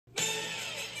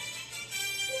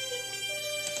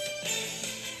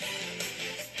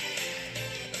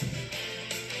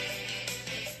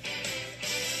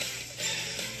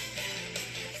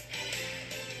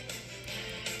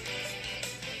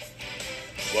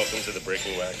welcome to the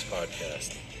Breaking Wax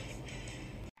podcast.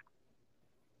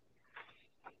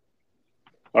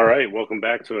 All right, welcome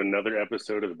back to another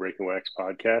episode of the Breaking Wax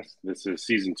podcast. This is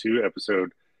season 2,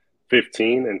 episode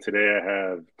 15, and today I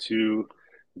have two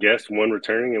guests, one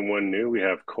returning and one new. We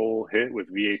have Cole Hitt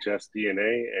with VHS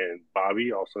DNA and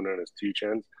Bobby, also known as Two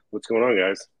Chens. What's going on,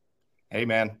 guys? Hey,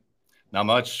 man. Not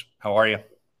much. How are you?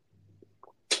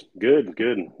 Good.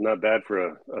 Not bad for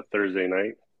a Thursday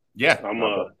night. Yeah.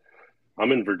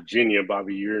 I'm in Virginia.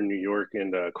 Bobby, you're in New York.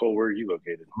 And Cole, where are you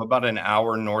located? I'm about an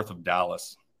hour north of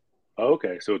Dallas. Oh,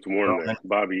 okay, so it's warm there.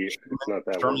 Bobby, it's not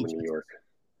that warm in New York.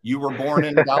 You were born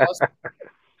in Dallas?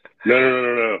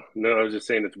 No. I was just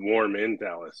saying it's warm in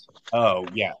Dallas. Oh,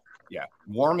 yeah.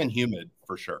 Warm and humid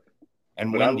for sure,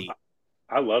 and windy.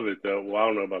 I love it though. Well, I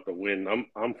don't know about the wind.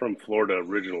 I'm from Florida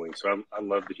originally, so I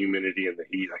love the humidity and the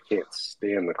heat. I can't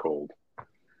stand the cold.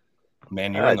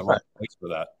 Man, you're in the right place for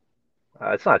that.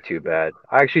 It's not too bad.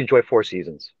 I actually enjoy Four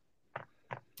Seasons.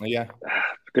 Yeah.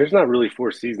 There's not really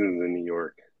four seasons in New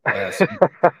York. Yes.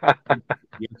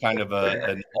 You're kind of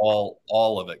an all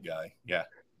of it guy. Yeah.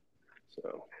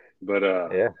 So, but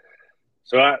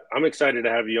So I'm excited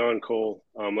to have you on, Cole.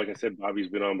 Like I said, Bobby's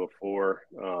been on before.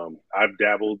 I've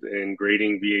dabbled in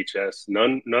grading VHS.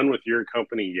 None with your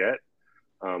company yet.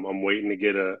 I'm waiting to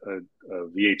get a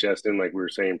VHS in, like we were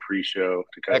saying pre-show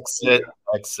to kind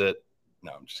exit.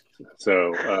 No, I'm just kidding.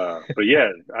 So, but yeah,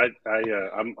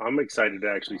 I'm excited to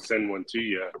actually send one to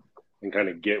you and kind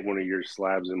of get one of your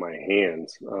slabs in my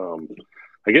hands.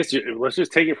 I guess let's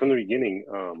just take it from the beginning.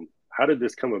 How did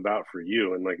this come about for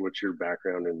you, and like what's your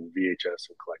background in VHS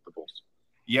and collectibles?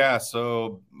 Yeah,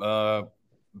 so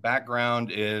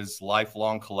background is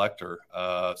lifelong collector.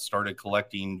 Started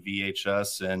collecting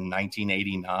VHS in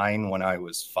 1989 when I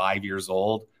was 5 years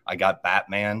old. I got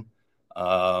Batman,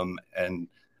 and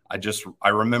I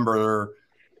remember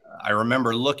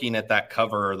looking at that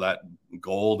cover, that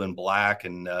gold and black,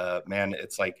 and man,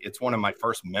 it's one of my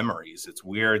first memories. It's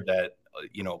weird that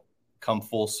come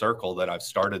full circle that I've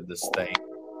started this thing,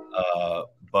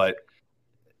 but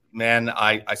man,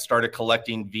 I started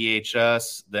collecting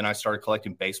VHS. Then I started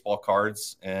collecting baseball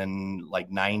cards in like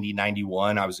 90,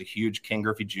 91. I was a huge Ken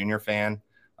Griffey Jr. fan.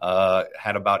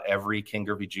 Had about every Ken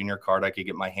Griffey Jr. card I could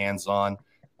get my hands on.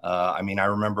 I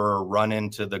remember running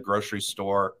to the grocery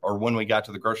store, or when we got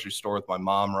to the grocery store with my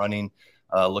mom, running,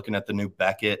 looking at the new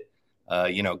Beckett,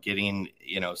 getting,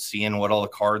 seeing what all the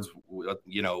cards,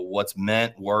 what's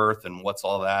meant, worth, and what's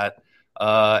all that.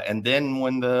 And then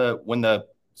when the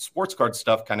sports card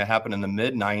stuff kind of happened in the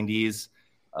mid 90s,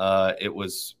 it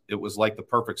was like the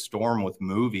perfect storm with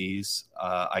movies.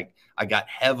 I got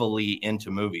heavily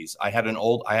into movies. I have an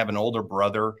older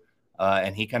brother,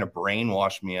 and he kind of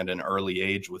brainwashed me at an early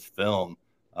age with film.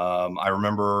 I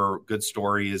remember good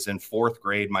story is in 4th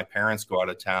grade, my parents go out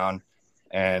of town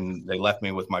and they left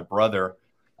me with my brother.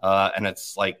 And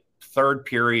it's like 3rd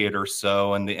period or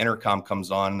so, and the intercom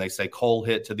comes on and they say, Cole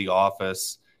Hitt to the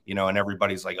office, and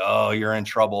everybody's like, oh, you're in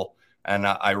trouble. And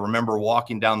I remember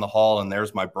walking down the hall and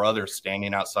there's my brother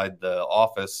standing outside the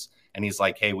office and he's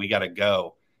like, hey, we got to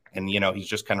go. And, he's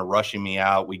just kind of rushing me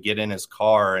out. We get in his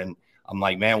car and I'm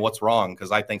like, man, what's wrong?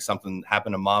 Because I think something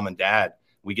happened to mom and dad.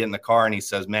 We get in the car and he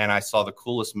says, man, I saw the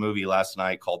coolest movie last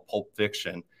night called Pulp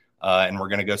Fiction. And we're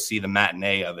going to go see the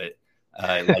matinee of it.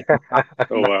 Oh,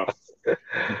 wow.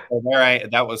 So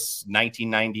that was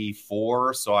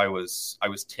 1994. So I was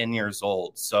 10 years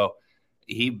old. So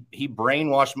he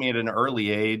brainwashed me at an early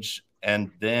age.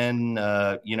 And then,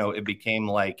 it became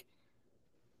like,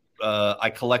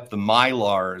 I collect the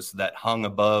Mylars that hung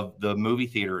above the movie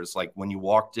theaters. Like when you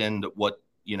walked in, what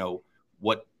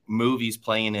movies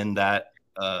playing in that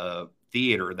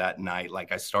theater that night.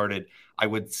 Like I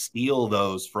would steal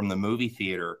those from the movie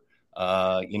theater.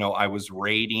 I was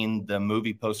raiding the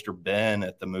movie poster bin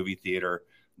at the movie theater,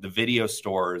 the video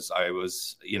stores. I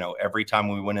was, every time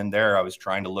we went in there, I was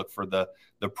trying to look for the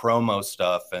promo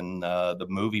stuff and the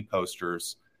movie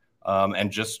posters,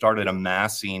 and just started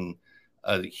amassing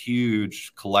a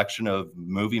huge collection of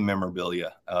movie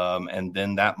memorabilia. And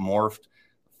then that morphed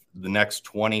the next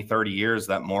 20, 30 years,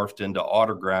 that morphed into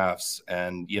autographs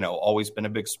and, always been a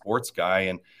big sports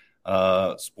guy and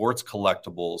sports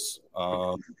collectibles.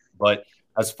 But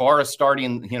as far as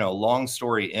starting, long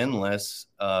story endless,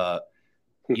 I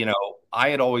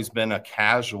had always been a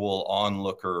casual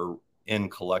onlooker in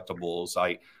collectibles.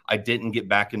 I didn't get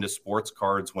back into sports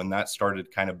cards when that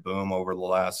started kind of boom over the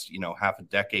last, half a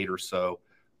decade or so.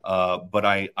 But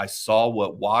I saw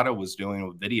what WATA was doing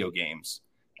with video games.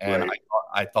 And right.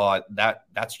 I thought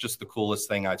that's just the coolest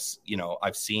thing I've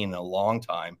seen in a long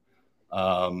time.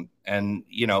 And,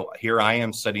 you know, here I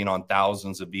am sitting on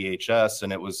thousands of VHS,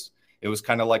 and it was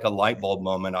kind of like a light bulb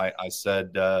moment. I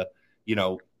said, you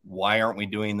know, why aren't we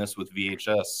doing this with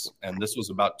VHS? And this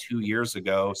was about 2 years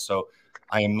ago. So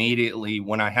I immediately,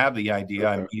 when I have the idea,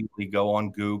 I immediately go on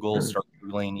Google, start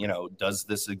Googling, you know, does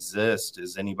this exist?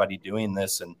 Is anybody doing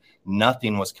this? And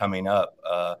nothing was coming up.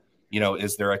 You know,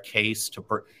 is there a case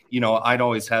to, you know, I'd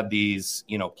always had these,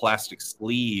 you know, plastic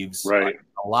sleeves, right?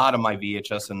 A lot of my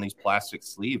VHS in these plastic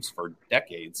sleeves for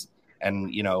decades.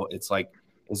 And, you know, it's like,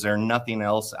 is there nothing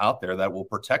else out there that will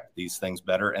protect these things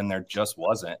better? And there just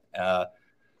wasn't.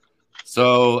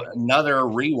 So another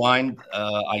rewind,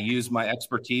 I use my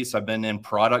expertise. I've been in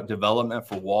product development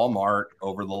for Walmart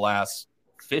over the last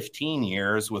 15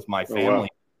 years with my family,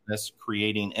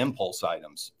 creating impulse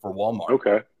items for Walmart.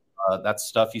 Okay. That's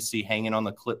stuff you see hanging on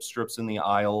the clip strips in the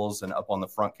aisles and up on the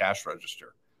front cash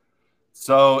register.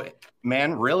 So,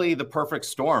 man, really the perfect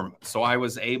storm. So I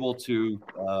was able to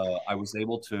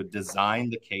design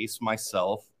the case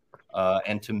myself.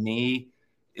 And to me,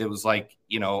 it was like,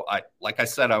 you know, like I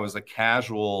said, I was a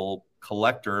casual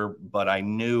collector, but I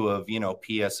knew of, you know,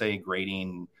 PSA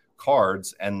grading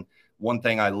cards. And one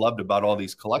thing I loved about all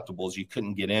these collectibles, you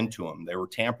couldn't get into them. They were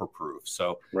tamper proof.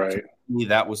 So to me,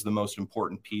 that was the most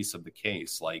important piece of the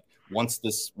case. Like once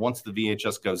the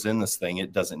VHS goes in this thing,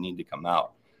 it doesn't need to come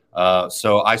out.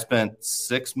 So I spent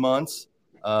 6 months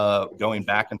going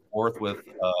back and forth with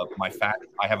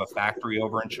I have a factory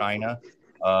over in China.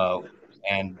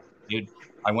 And dude,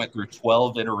 I went through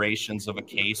 12 iterations of a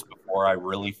case before I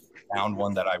really found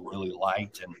one that I really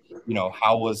liked. And, you know,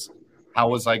 how was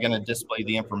I going to display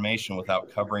the information without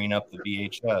covering up the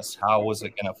VHS? How was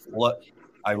it going to float?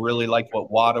 I really liked what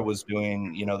Wata was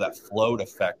doing, you know, that float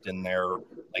effect in there,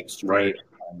 like straight.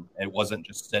 It wasn't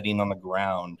just sitting on the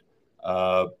ground.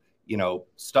 You know,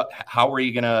 how are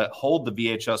you going to hold the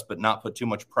VHS but not put too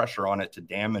much pressure on it to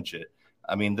damage it?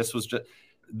 I mean,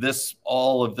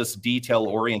 all of this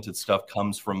detail-oriented stuff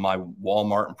comes from my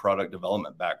Walmart and product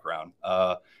development background.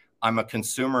 I'm a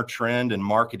consumer trend and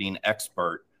marketing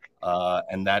expert,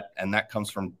 and that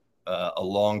comes from a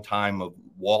long time of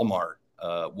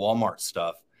Walmart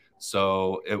stuff.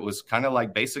 So it was kind of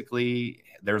like basically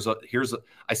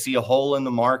I see a hole in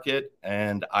the market,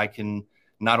 and I can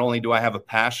not only do I have a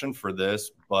passion for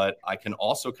this, but I can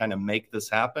also kind of make this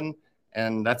happen.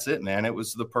 And that's it, man. It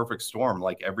was the perfect storm.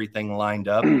 Like everything lined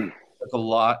up. It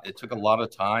took a lot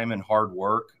of time and hard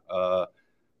work.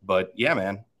 But yeah,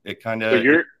 man, it kind of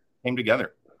came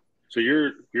together. So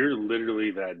you're literally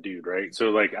that dude, right? So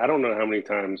like, I don't know how many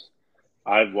times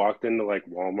I've walked into like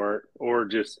Walmart or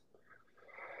just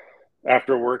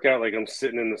after a workout, like I'm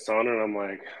sitting in the sauna and I'm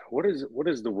like, what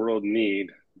does the world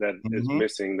need that is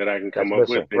missing that I can come up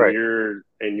with?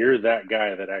 And you're that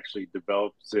guy that actually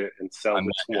develops it and sells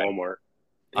it to Walmart.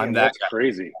 That's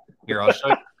crazy. Here, I'll show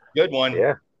you a good one.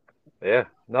 Yeah.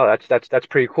 No, that's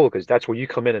pretty cool because that's where you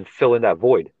come in and fill in that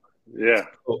void. Yeah.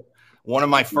 So one of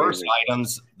my first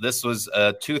items, this was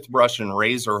a toothbrush and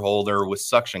razor holder with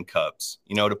suction cups,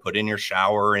 you know, to put in your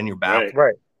shower, in your bathroom.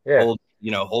 Right. Yeah.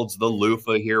 Holds the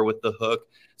loofah here with the hook.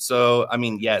 So, I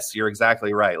mean, yes, you're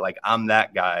exactly right. Like I'm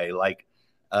that guy. Like,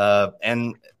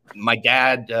 and my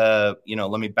dad, let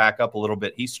me back up a little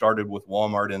bit. He started with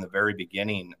Walmart in the very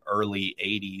beginning, early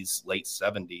 80s, late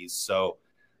 70s. So,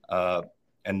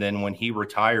 and then when he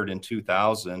retired in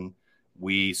 2000,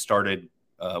 we started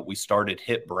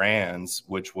Hit Brands,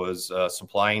 which was a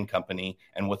supplying company.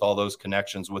 And with all those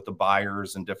connections with the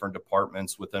buyers and different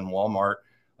departments within Walmart,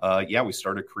 we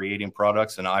started creating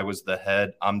products, and I'm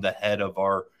the head of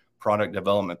our product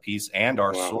development piece and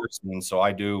our sourcing. So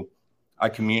I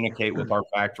communicate with our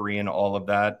factory and all of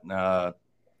that.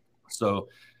 So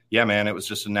yeah, man, it was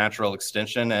just a natural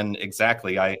extension. And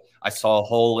exactly, I saw a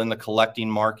hole in the collecting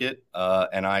market,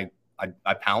 and I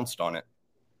pounced on it.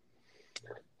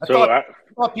 I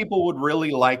thought people would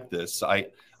really like this. I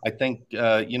think,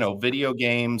 video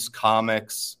games,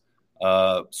 comics,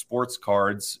 sports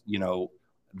cards,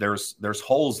 there's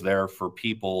holes there for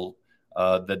people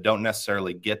that don't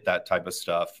necessarily get that type of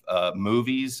stuff.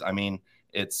 Movies, I mean,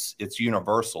 it's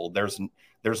universal.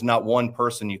 There's not one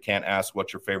person you can't ask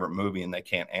what's your favorite movie and they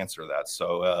can't answer that.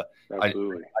 So I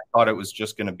thought it was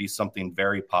just going to be something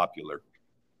very popular.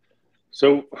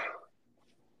 So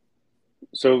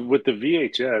with the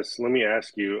VHS, let me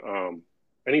ask you,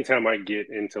 anytime I get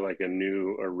into like a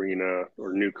new arena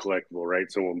or new collectible,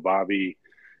 right? So when Bobby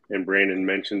and Brandon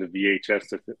mentioned the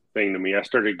VHS thing to me, I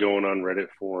started going on Reddit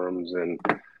forums and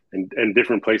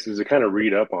different places to kind of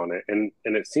read up on it. And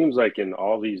it seems like in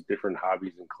all these different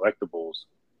hobbies and collectibles,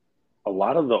 a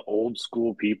lot of the old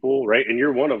school people, right? And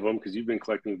you're one of them because you've been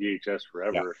collecting VHS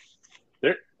forever.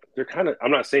 they're kind of,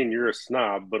 I'm not saying you're a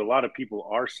snob, but a lot of people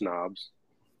are snobs.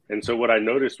 And so what I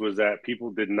noticed was that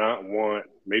people did not want,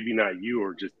 maybe not you,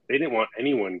 or just they didn't want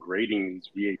anyone grading these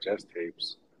VHS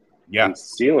tapes and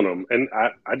sealing them. And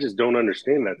I just don't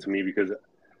understand that to me, because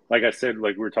like I said,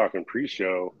 like we were talking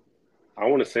pre-show, I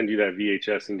want to send you that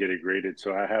VHS and get it graded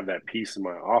so I have that piece in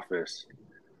my office.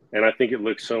 And I think it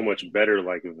looks so much better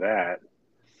like that.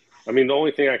 I mean, the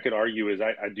only thing I could argue is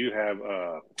I do have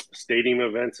stadium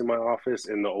events in my office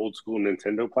in the old school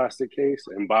Nintendo plastic case.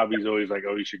 And Bobby's always like,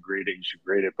 oh, you should grade it. You should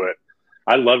grade it. But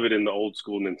I love it in the old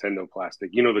school Nintendo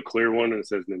plastic. You know, the clear one that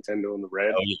says Nintendo in the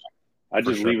red? Oh, yeah. I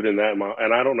just leave it in that.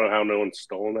 And I don't know how no one's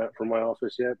stolen that from my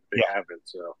office yet. They haven't,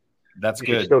 so. That's good.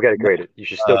 You should still get it graded. You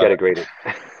should still get it graded.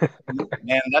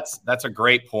 Man, that's a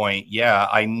great point. Yeah,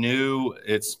 I knew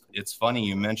it's funny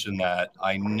you mentioned that.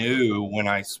 I knew when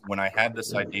I had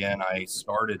this idea and I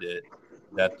started it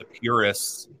that the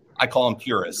purists, I call them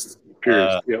purists.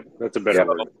 Purists, yep, that's a better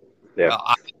word. Yeah.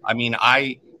 I mean,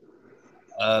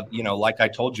 you know, like I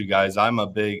told you guys, I'm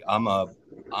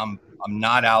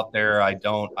not out there. I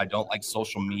don't like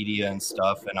social media and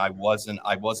stuff. And I wasn't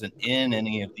in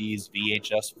any of these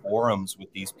VHS forums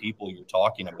with these people you're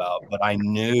talking about. But I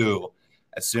knew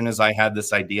as soon as I had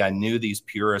this idea, I knew these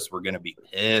purists were going to be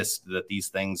pissed that these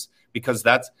things, because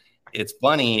it's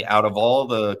funny, out of all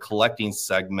the collecting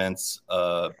segments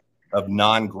of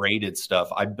non-graded stuff,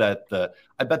 I bet the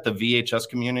VHS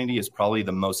community is probably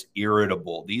the most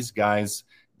irritable. These guys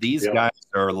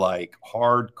are like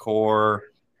hardcore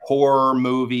horror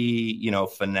movie, you know,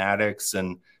 fanatics,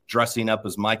 and dressing up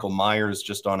as Michael Myers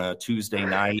just on a Tuesday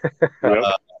night.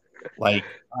 Like,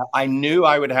 I knew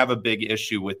I would have a big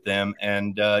issue with them.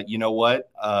 And you know what?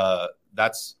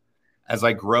 As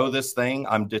I grow this thing,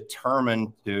 I'm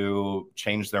determined to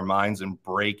change their minds and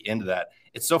break into that.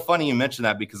 It's so funny you mentioned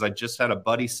that, because I just had a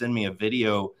buddy send me a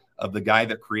video of the guy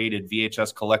that created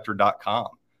VHScollector.com.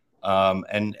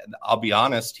 And I'll be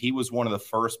honest, he was one of the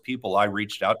first people I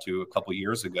reached out to a couple of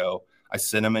years ago. I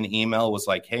sent him an email, was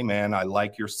like, hey man, I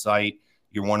like your site.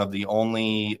 You're one of the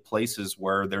only places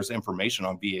where there's information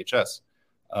on VHS.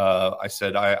 I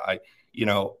said,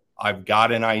 I've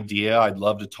got an idea. I'd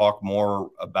love to talk more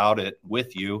about it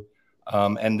with you.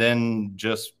 And then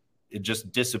it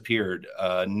just disappeared.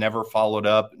 Never followed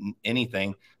up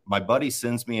anything. My buddy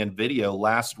sends me a video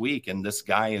last week and this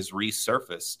guy is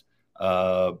resurfaced.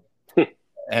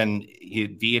 And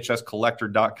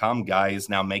VHScollector.com guy is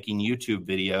now making YouTube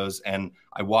videos. And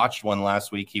I watched one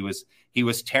last week. He was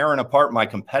tearing apart my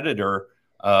competitor,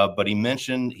 but he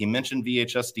mentioned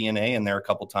VHS DNA in there a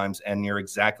couple times. And you're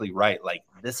exactly right. Like,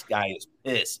 this guy is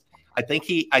pissed. I think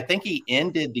he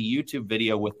ended the YouTube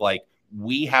video with like,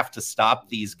 we have to stop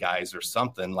these guys or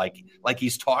something, like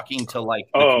he's talking to like,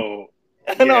 I'm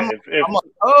like,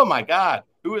 oh my God,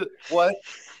 what?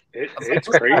 It's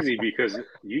crazy because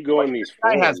you go in these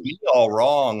forums. Guy has me all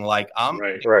wrong. Like, I'm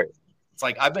right. It's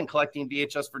like, I've been collecting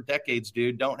VHS for decades,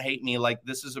 dude. Don't hate me. Like,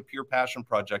 this is a pure passion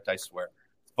project. I swear.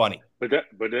 It's funny. But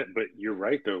you're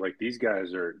right though. Like, these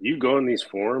guys you go in these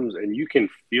forums and you can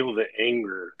feel the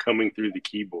anger coming through the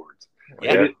keyboards.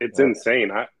 It's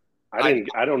insane. I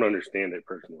don't understand it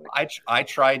personally. I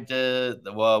tried to,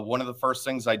 one of the first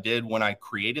things I did when I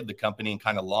created the company and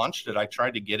kind of launched it, I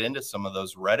tried to get into some of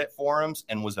those Reddit forums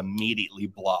and was immediately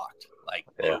blocked. Like,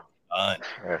 done.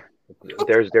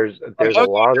 There's a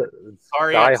lot of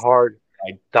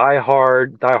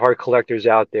diehard collectors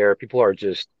out there. People are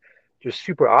just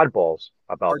super oddballs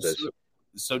about this.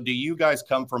 So do you guys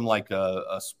come from like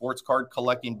a sports card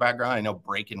collecting background? I know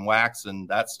Break and Wax and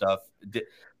that stuff.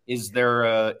 Is there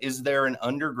an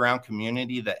underground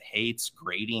community that hates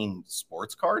grading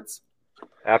sports cards?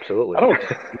 Absolutely.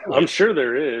 I'm sure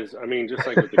there is. I mean, just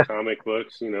like with the comic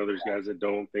books, you know, there's guys that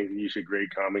don't think you should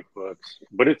grade comic books.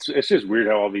 But it's just weird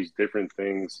how all these different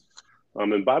things.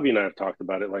 And Bobby and I have talked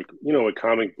about it. Like, you know, with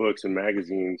comic books and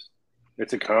magazines,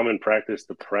 it's a common practice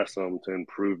to press them to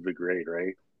improve the grade,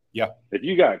 right? Yeah. If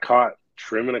you got caught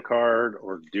trimming a card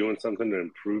or doing something to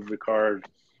improve the card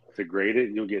to grade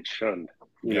it, you'll get shunned.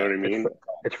 You know what I mean?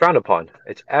 It's frowned upon.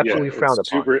 It's absolutely frowned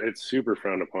upon. It's super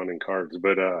frowned upon in cards.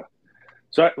 But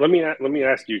so let me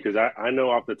ask you, because I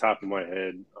know off the top of my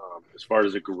head, as far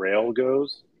as a Grail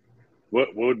goes,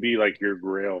 what would be like your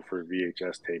Grail for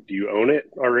VHS tape? Do you own it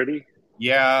already?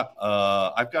 Yeah,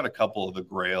 I've got a couple of the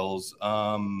Grails.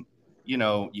 You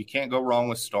know, you can't go wrong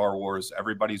with Star Wars.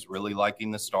 Everybody's really liking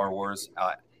the Star Wars,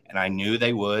 and I knew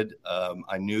they would.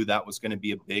 I knew that was going to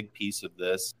be a big piece of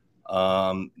this.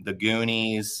 The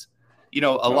Goonies, you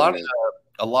know, a lot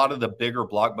of the bigger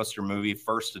blockbuster movie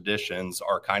first editions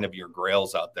are kind of your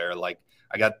Grails out there. Like,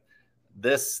 I got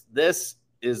this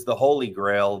is the Holy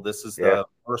Grail. This is Yeah. the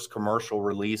first commercial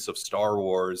release of Star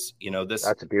Wars. You know, That's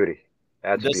a beauty.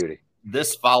 That's a beauty.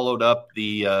 This followed up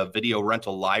the video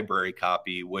rental library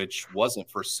copy, which wasn't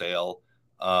for sale.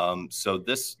 So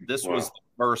this was the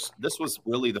first. This was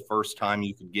really the first time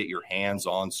you could get your hands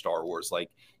on Star Wars. Like,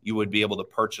 you would be able to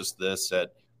purchase this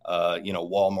at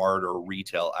Walmart or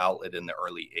retail outlet in the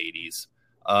early 80s.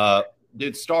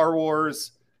 Dude, Star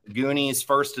Wars, Goonies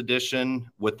first edition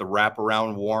with the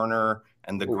wraparound Warner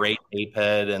and the great ape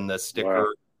head and the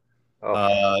sticker.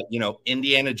 Wow.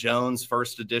 Indiana Jones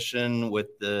first edition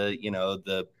with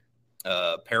the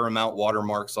Paramount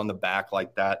watermarks on the back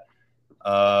like that.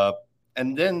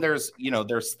 And then there's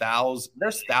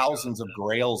thousands of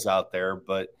grails out there,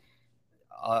 but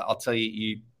I'll tell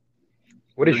you,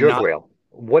 what is your grail?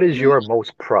 What is your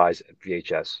most prized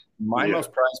VHS? My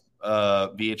most prized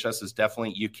VHS is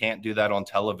definitely, you can't do that on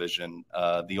television.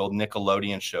 The old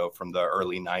Nickelodeon show from the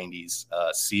early 90s,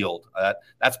 Sealed.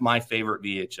 That's my favorite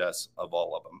VHS of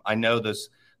all of them. I know the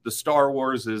Star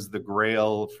Wars is the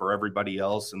grail for everybody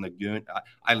else, and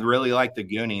I really like the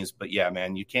Goonies, but yeah,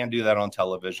 man, you can't do that on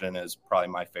television is probably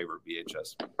my favorite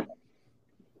VHS.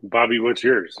 Bobby, what's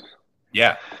yours?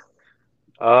 Yeah.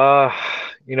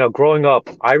 Growing up,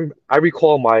 I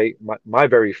recall my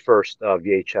very first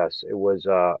VHS. It was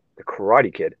the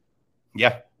Karate Kid.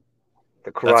 Yeah, the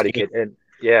Karate Kid, and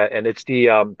it's the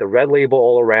red label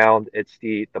all around. It's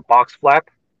the box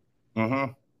flap.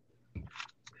 Mm-hmm.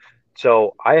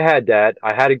 So I had that.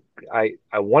 I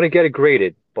want to get it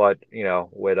graded, but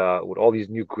with all these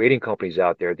new grading companies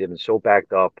out there, they've been so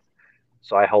backed up.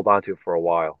 So I held on to it for a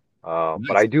while. Nice.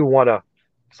 But I do want to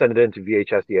send it into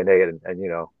VHS DNA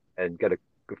and get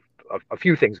a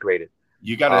few things graded.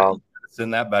 You got to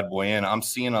send that bad boy in. I'm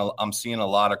seeing a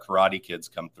lot of Karate Kids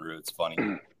come through. It's funny.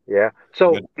 Yeah.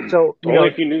 So only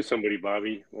if you knew somebody,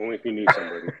 Bobby. Only if you knew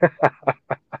somebody.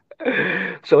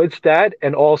 So it's that,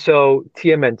 and also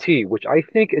TMNT, which I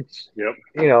think it's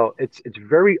it's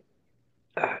very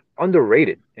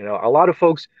underrated. A lot of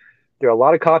folks, there are a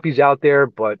lot of copies out there,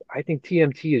 but I think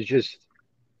TMNT is just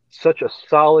such a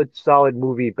solid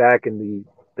movie back in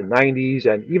the 90s,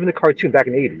 and even the cartoon back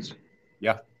in the 80s.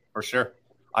 Yeah, for sure.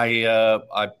 I've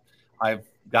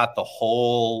got the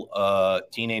whole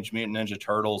Teenage Mutant Ninja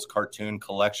Turtles cartoon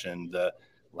collection,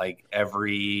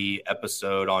 every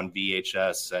episode on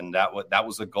VHS, and that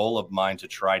was a goal of mine to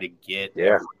try to get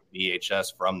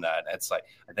VHS from that. I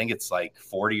think it's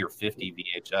 40 or 50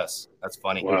 VHS. That's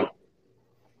funny. Wow.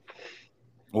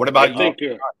 What about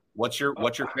you? What's your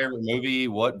favorite movie?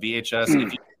 What VHS?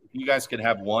 If you guys could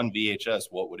have one VHS,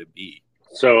 what would it be?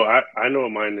 So I know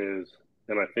what mine is,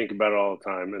 and I think about it all the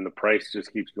time, and the price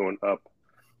just keeps going up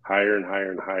higher and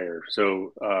higher and higher.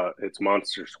 So it's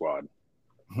Monster Squad.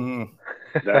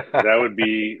 That would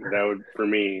for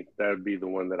me, that would be the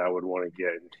one that I would want to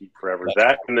get and keep forever.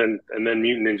 That and then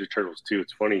Mutant Ninja Turtles too.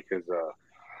 It's funny because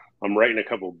I'm writing a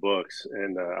couple books,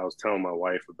 and I was telling my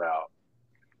wife about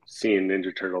seeing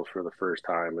Ninja Turtles for the first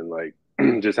time,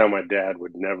 and just how my dad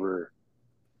would never.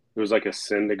 It was like a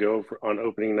sin to go on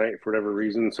opening night for whatever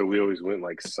reason, so we always went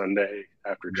Sunday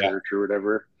after church or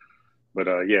whatever. But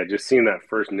just seeing that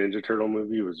first Ninja Turtle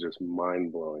movie was just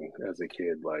mind blowing as a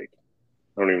kid. I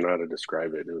don't even know how to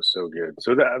describe it. It was so good.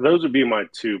 So those would be my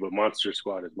two, but Monster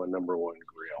Squad is my number one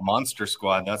grail. Monster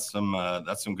Squad, that's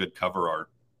some good cover art.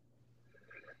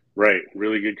 Right,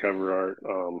 really good cover art.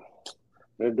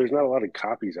 There's not a lot of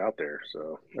copies out there,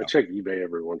 so I check eBay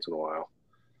every once in a while.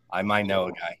 I might know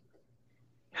a guy.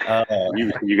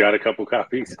 You got a couple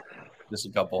copies? Just a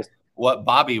couple. What,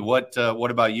 Bobby? What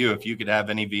about you? If you could have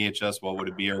any VHS, what would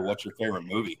it be, or what's your favorite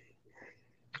movie?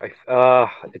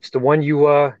 It's the one you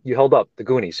held up, the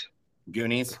Goonies.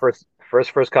 Goonies.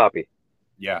 First copy.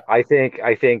 Yeah. I think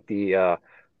the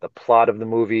plot of the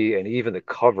movie and even the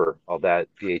cover of that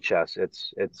VHS,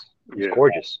 it's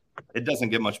gorgeous. It doesn't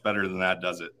get much better than that,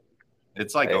 does it?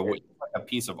 It's like a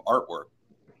piece of artwork.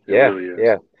 Yeah.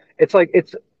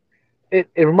 It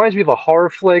reminds me of a horror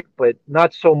flick, but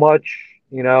not so much,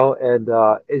 and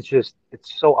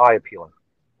it's so eye appealing.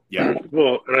 Yeah.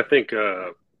 Well, and I think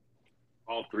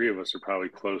all three of us are probably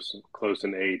close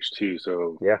in age too.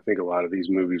 So I think a lot of these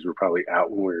movies were probably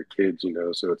out when we were kids,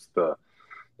 so it's the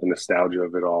nostalgia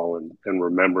of it all and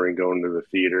remembering going to the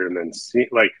theater and then see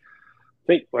I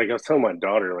was telling my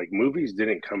daughter, movies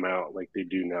didn't come out like they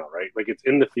do now, right? It's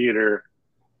in the theater.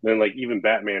 Then even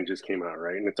Batman just came out,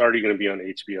 right? And it's already going to be on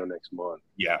HBO next month.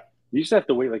 Yeah. You just have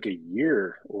to wait a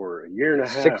year or a year and a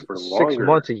half or longer. 6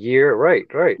 months, a year. Right.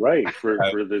 Right. For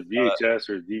the VHS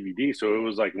or DVD. So it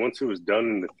was once it was done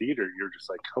in the theater, you're just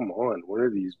come on, when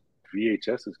are these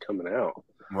VHSs coming out?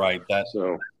 Right.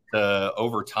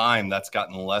 over time, that's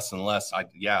gotten less and less.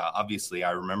 Obviously,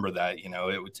 I remember that.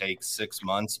 It would take 6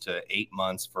 months to 8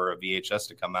 months for a VHS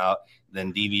to come out.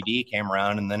 Then DVD came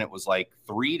around, and then it was like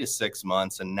 3 to 6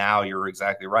 months. And now you're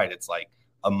exactly right. It's like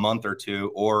a month or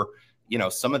two, or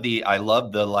I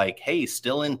love the like, hey,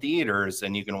 still in theaters,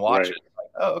 and you can watch it. Like,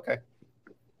 oh, okay.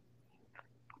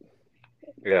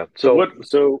 Yeah.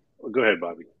 So go ahead,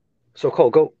 Bobby. So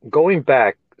Cole, going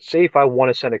back, say if I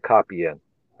want to send a copy in,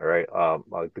 all right,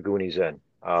 like the Goonies in,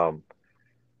 can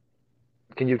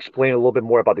you explain a little bit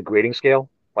more about the grading scale?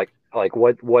 Like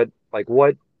what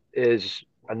is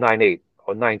a 9.8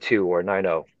 or 9.2 or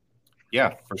 9.0?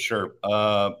 Yeah, for sure.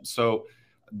 So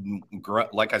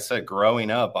like I said, growing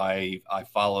up, I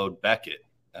followed Beckett.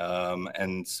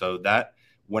 And so that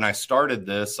when I started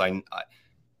this,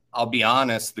 I'll be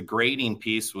honest, the grading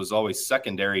piece was always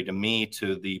secondary to me,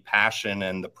 to the passion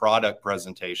and the product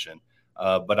presentation.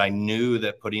 But I knew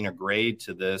that putting a grade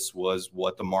to this was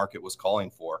what the market was calling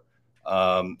for.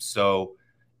 So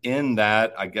in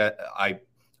that, I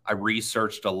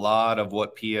researched a lot of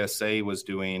what PSA was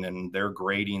doing and their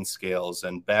grading scales,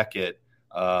 and Beckett,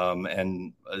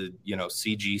 and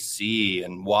CGC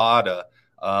and WADA.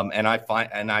 And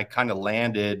I kind of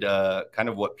landed kind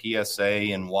of what PSA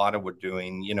and WADA were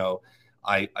doing. 9,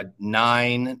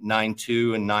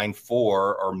 9.2, and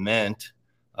 9.4 are mint.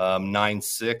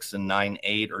 9.6 and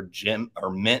 9.8 are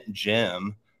mint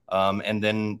gem. And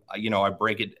then, I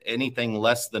break it, anything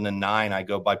less than a 9, I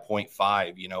go by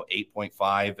 0.5.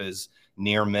 8.5 is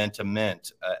near mint to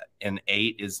mint, and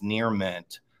 8 is near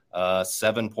mint.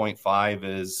 7.5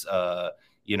 is,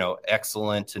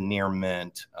 excellent to near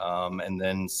mint. And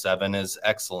then 7 is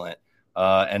excellent.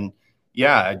 I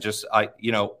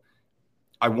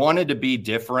wanted to be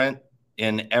different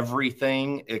in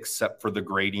everything except for the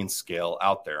grading scale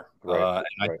out there. Right.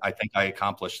 I think I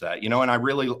accomplished that, and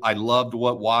I loved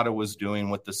what WADA was doing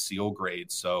with the seal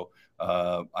grade. So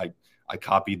I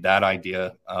copied that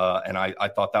idea, and I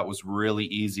thought that was really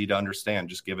easy to understand.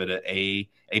 Just give it an A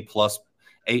plus.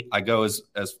 I go as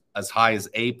high as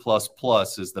A++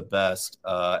 is the best,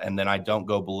 and then I don't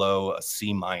go below a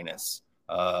C-.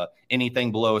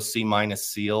 Anything below a C-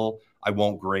 seal, I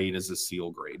won't grade as a seal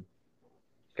grade.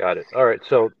 Got it. All right.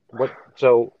 So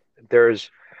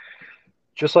there's,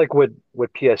 just like with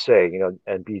PSA,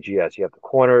 and BGS, you have the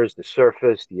corners, the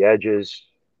surface, the edges.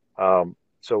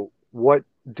 So what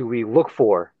do we look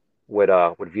for with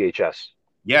VHS?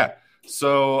 Yeah.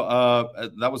 So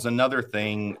that was another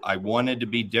thing. I wanted to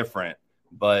be different,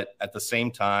 but at the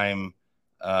same time,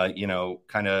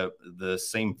 kind of the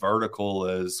same vertical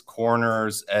as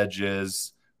corners,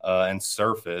 edges, and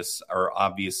surface are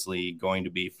obviously going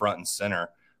to be front and center.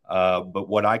 But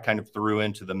what I kind of threw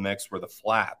into the mix were the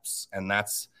flaps, and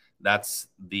that's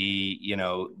the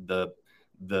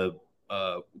the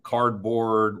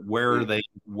cardboard where they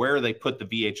put the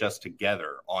VHS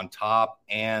together on top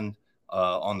and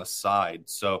on the side.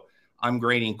 So I'm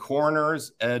grading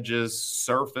corners, edges,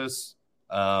 surface,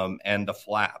 and the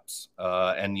flaps.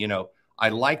 And I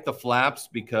like the flaps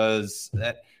because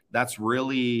that's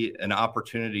really an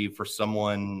opportunity for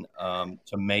someone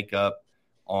to make up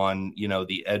on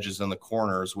the edges and the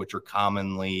corners, which are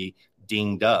commonly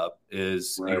dinged up,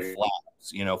 is your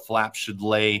flaps. Flaps should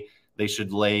lay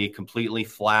completely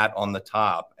flat on the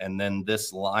top, and then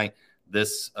this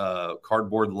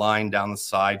cardboard line down the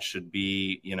side should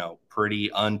be pretty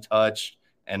untouched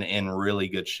and in really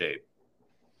good shape.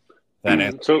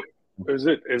 So is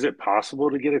it possible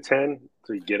to get a 10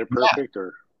 to get it perfect,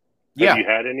 or have you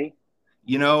had any?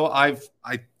 I've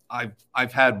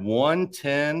had 1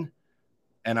 10,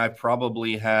 and I've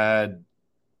probably had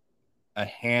a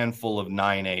handful of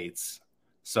 9.8s.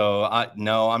 So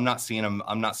I'm not seeing them.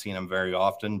 I'm not seeing them very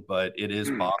often, but it is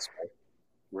possible.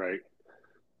 Right.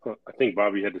 Well, I think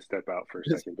Bobby had to step out for a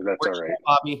second, but that's all right.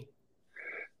 Bobby.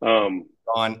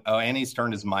 And he's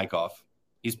turned his mic off.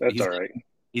 He's all right.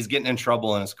 He's getting in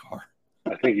trouble in his car.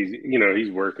 I think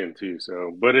he's working too.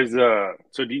 So, but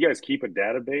so do you guys keep a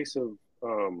database of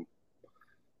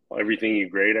everything you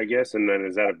grade, I guess, and then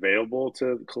is that available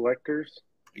to collectors?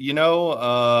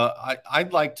 I'd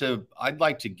like to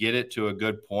get it to a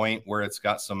good point where it's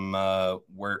got some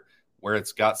where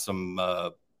it's got some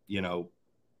I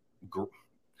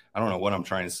don't know what I'm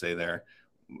trying to say there,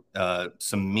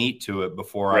 some meat to it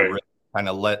before I really kind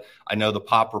of I know the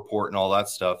pop report and all that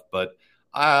stuff, but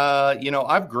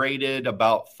I've graded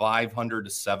about 500 to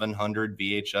 700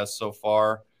 VHS so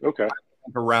far. Okay.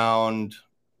 Around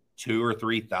 2,000 or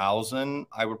 3,000,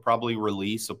 I would probably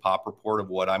release a pop report of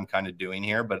what I'm kind of doing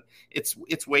here, but it's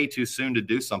way too soon to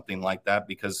do something like that,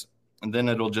 because then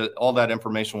all that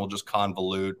information will just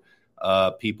convolute.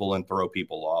 people and throw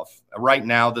people off. Right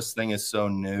now, this thing is so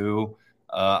new.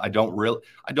 I don't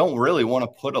really want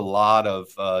to put a lot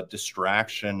of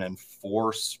distraction and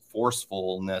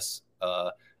forcefulness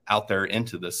out there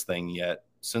into this thing yet,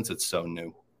 since it's so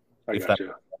new. I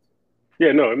gotcha.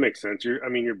 Yeah, no, it makes sense.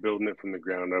 You're building it from the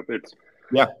ground up.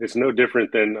 It's no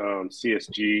different than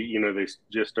CSG. You know, they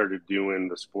just started doing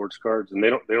the sports cards, and they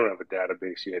don't have a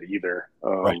database yet either.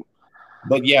 Right.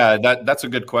 But yeah, that's a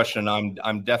good question.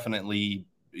 I'm definitely,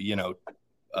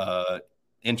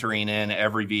 entering in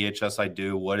every VHS I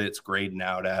do, what it's grading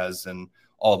out as, and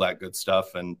all that good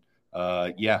stuff. And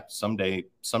someday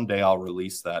I'll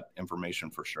release that information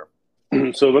for sure.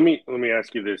 So let me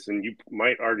ask you this, and you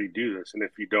might already do this, and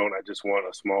if you don't, I just want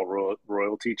a small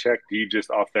royalty check. Do you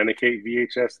just authenticate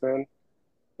VHS then?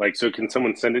 Like, so can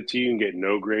someone send it to you and get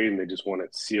no grade, and they just want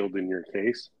it sealed in your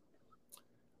case?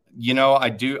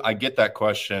 I get that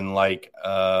question like,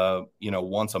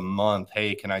 once a month.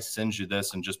 Hey, can I send you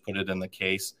this and just put it in the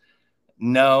case?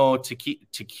 No, to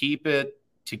keep it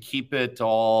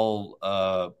all,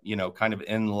 kind of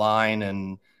in line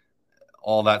and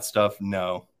all that stuff.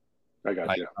 No, I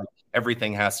got you.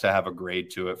 Everything has to have a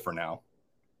grade to it for now.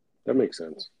 That makes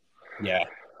sense. Yeah.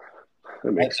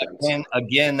 That makes sense. And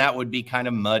again, that would be kind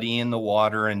of muddy in the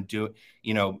water and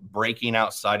breaking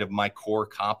outside of my core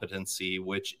competency,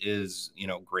 which is,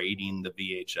 grading the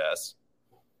VHS.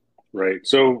 Right.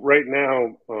 So right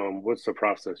now, what's the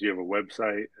process? You have a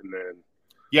website and then.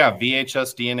 Yeah,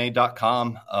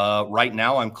 VHSDNA.com. Right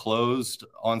now I'm closed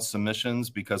on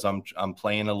submissions because I'm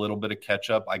playing a little bit of catch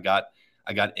up. I got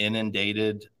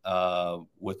inundated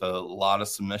with a lot of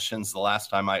submissions the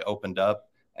last time I opened up.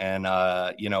 And,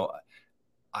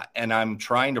 and I'm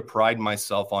trying to pride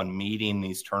myself on meeting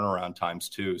these turnaround times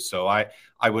too. So I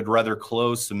would rather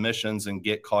close submissions and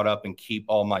get caught up and keep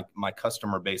all my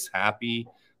customer base happy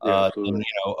than,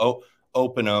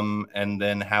 open them and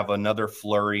then have another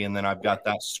flurry. And then I've got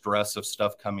that stress of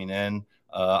stuff coming in.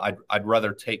 I'd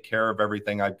rather take care of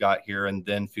everything I've got here and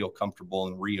then feel comfortable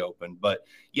and reopen. But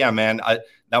yeah, man,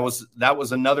 that was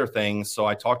another thing. So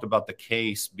I talked about the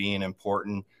case being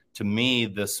important. To me,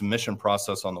 the submission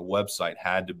process on the website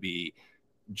had to be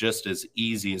just as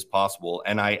easy as possible.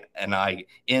 And I,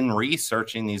 in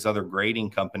researching these other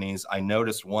grading companies, I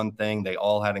noticed one thing they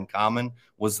all had in common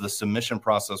was the submission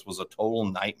process was a total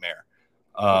nightmare.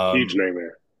 Huge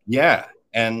nightmare. Yeah.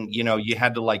 And, you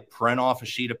had to like print off a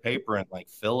sheet of paper and like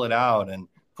fill it out and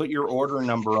put your order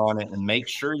number on it and make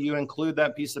sure you include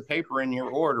that piece of paper in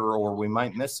your order or we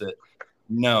might miss it.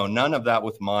 No, none of that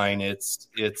with mine. It's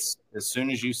as soon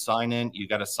as you sign in, you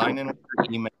got to sign in with your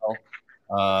email.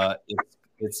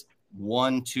 It's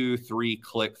 1, 2, 3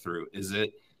 click through. Is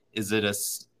it a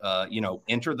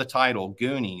enter the title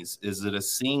Goonies? Is it a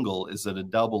single? Is it a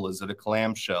double? Is it a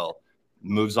clamshell?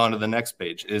 Moves on to the next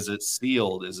page. Is it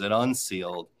sealed? Is it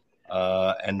unsealed?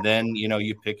 And then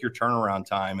you pick your turnaround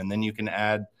time, and then you can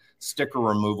add sticker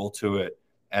removal to it.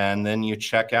 And then you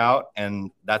check out and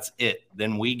that's it.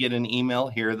 Then we get an email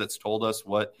here that's told us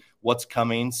what's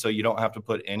coming. So you don't have to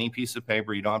put any piece of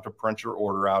paper. You don't have to print your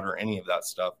order out or any of that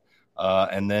stuff.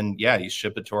 And then, you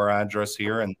ship it to our address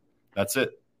here and that's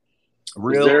it.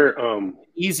 Real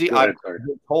easy. I've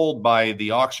been told by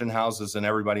the auction houses and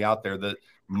everybody out there that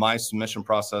my submission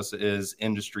process is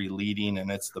industry leading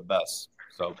and it's the best.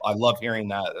 So I love hearing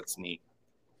that. That's neat.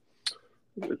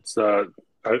 It's,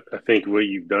 I think what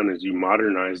you've done is you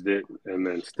modernized it and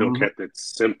then still kept it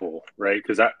simple, right?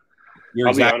 Because I'll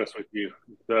be honest with you,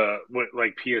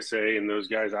 like PSA and those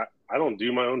guys, I don't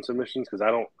do my own submissions because I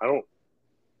don't.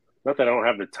 Not that I don't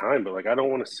have the time, but like I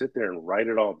don't want to sit there and write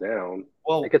it all down.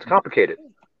 Well, it gets complicated.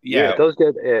 Yeah, it does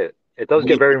get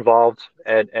very involved,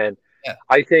 and yeah.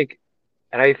 I think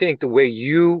the way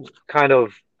you kind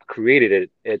of created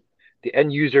it, the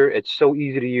end user, it's so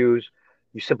easy to use.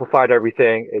 You simplified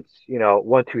everything. It's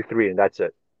 1, 2, 3, and that's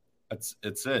it. It's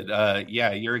it.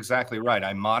 Yeah, you're exactly right.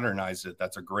 I modernized it.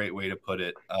 That's a great way to put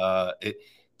it.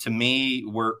 To me,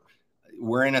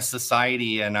 we're in a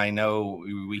society, and I know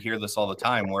we hear this all the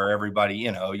time, where everybody,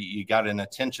 you got an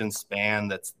attention span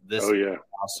that's this. Oh yeah.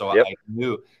 So yep. I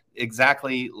knew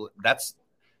exactly. That's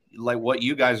like what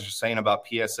you guys are saying about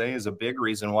PSA is a big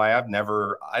reason why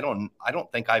I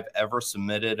don't think I've ever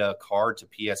submitted a card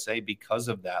to PSA because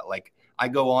of that. Like, I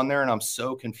go on there and I'm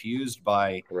so confused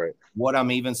by what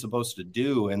I'm even supposed to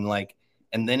do. And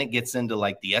then it gets into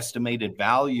like the estimated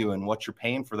value and what you're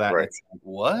paying for that. Right. It's like,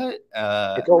 what?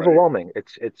 It's overwhelming.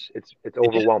 It's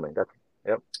overwhelming.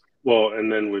 Yep. Well,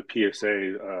 and then with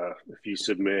PSA, if you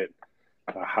submit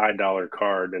a high dollar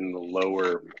card and the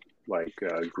lower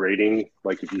grading,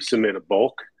 like if you submit a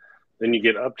bulk, then you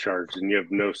get upcharged and you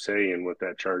have no say in what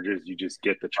that charge is. You just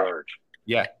get the charge.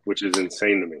 Yeah. Which is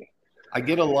insane to me. I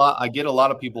get a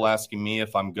lot of people asking me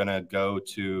if I'm going to go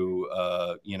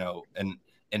to,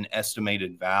 an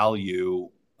estimated value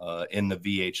in the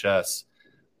VHS.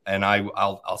 And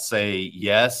I'll say,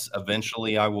 yes,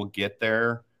 eventually I will get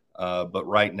there. But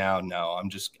right now, no,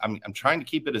 I'm trying to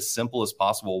keep it as simple as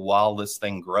possible while this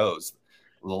thing grows.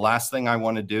 The last thing I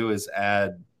want to do is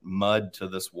add mud to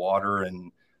this water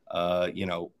and,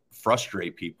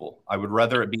 frustrate people. I would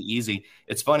rather it be easy.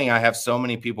 It's funny. I have so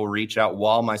many people reach out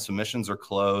while my submissions are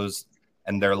closed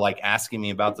and they're like asking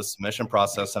me about the submission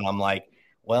process. And I'm like,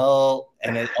 well,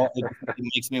 and it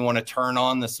makes me want to turn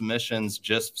on the submissions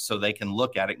just so they can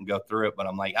look at it and go through it. But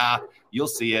I'm like, you'll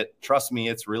see it. Trust me,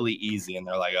 it's really easy. And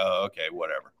they're like, oh, okay,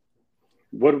 whatever.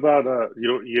 What about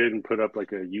you didn't put up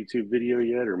like a YouTube video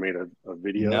yet or made a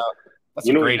video? No, that's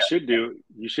what you should do?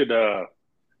 You should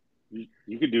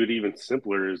you could do it even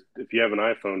simpler. Is if you have an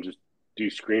iPhone, just do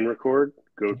screen record,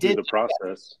 go through the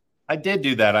process. I did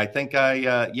do that. I think I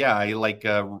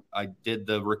did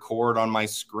the record on my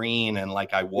screen and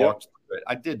like I walked through it.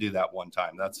 I did do that one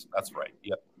time. That's right.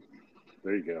 Yep.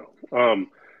 There you go.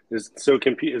 Is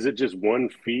it just one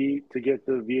fee to get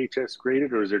the VHS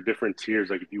graded, or is there different tiers?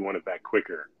 Like if you want it back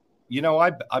quicker?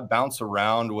 I bounce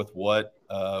around with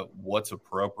what's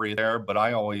appropriate there, but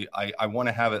I want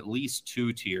to have at least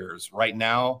 2 tiers right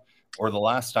now. Or the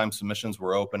last time submissions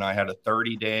were open, I had a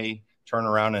 30-day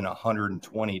turnaround and a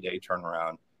 120-day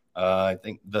turnaround. I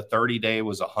think the 30-day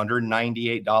was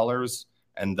 $198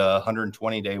 and the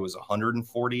 120-day was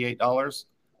 $148.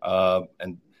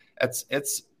 And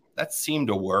that seemed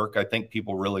to work. I think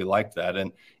people really liked that.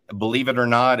 And believe it or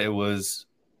not, it was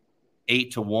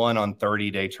 8-1 on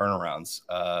 30-day turnarounds,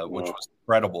 which was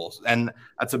incredible. And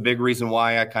that's a big reason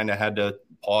why I kind of had to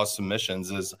pause submissions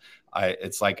is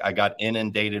it's like I got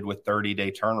inundated with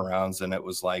 30-day turnarounds and it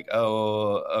was like,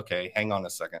 oh, okay, hang on a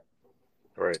second.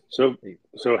 Right. So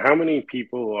how many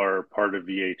people are part of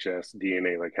VHS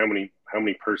DNA? Like how many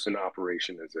person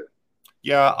operation is it?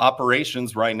 Yeah,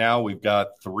 operations right now, we've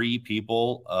got 3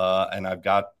 people and I've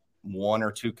got 1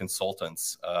 or 2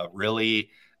 consultants. Really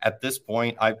at this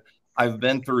point, I've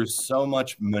been through so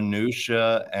much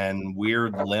minutia and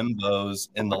weird limbos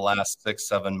in the last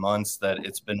 6-7 months that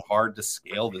it's been hard to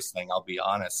scale this thing. I'll be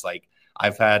honest. Like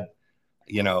I've had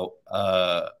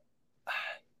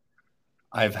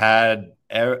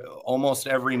almost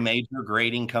every major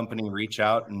grading company reach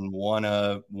out and want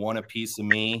a piece of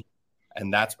me.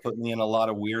 And that's put me in a lot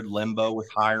of weird limbo with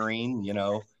hiring.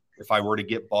 If I were to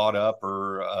get bought up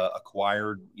or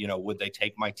acquired, would they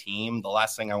take my team? The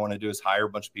last thing I want to do is hire a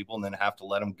bunch of people and then have to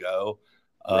let them go.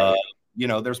 Right.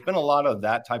 There's been a lot of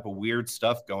that type of weird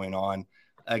stuff going on.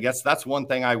 I guess that's one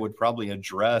thing I would probably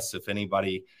address if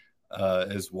anybody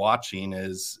is watching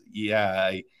is,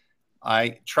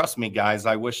 I trust me, guys.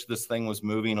 I wish this thing was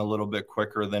moving a little bit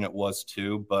quicker than it was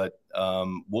too, but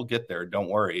we'll get there. Don't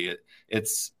worry.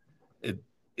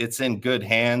 It's in good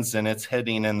hands and it's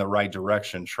heading in the right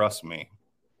direction. Trust me.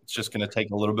 It's just going to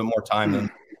take a little bit more time than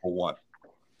people want.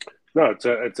 No,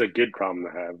 it's a good problem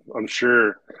to have. I'm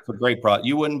sure it's a great problem.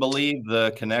 You wouldn't believe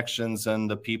the connections and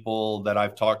the people that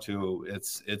I've talked to.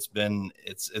 It's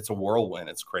a whirlwind.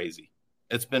 It's crazy.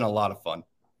 It's been a lot of fun.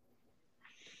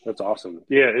 That's awesome.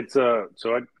 Yeah, so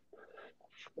I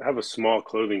have a small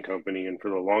clothing company, and for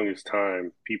the longest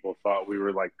time, people thought we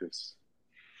were like this.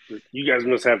 You guys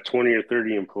must have 20 or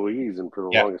 30 employees, and for the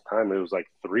longest time, it was like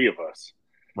 3 of us.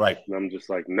 Right. And I'm just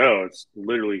like, no, it's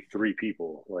literally 3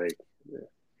 people. Like,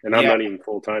 and I'm not even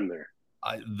full time there.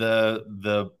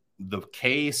 The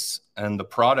case and the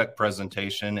product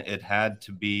presentation, it had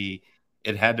to be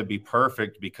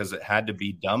perfect because it had to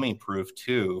be dummy proof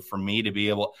too for me to be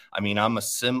able. I mean, I'm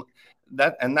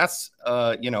that's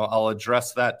I'll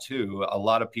address that too. A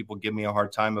lot of people give me a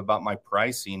hard time about my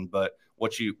pricing, but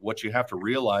what you have to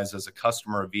realize as a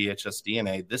customer of VHS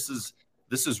DNA, this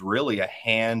is really a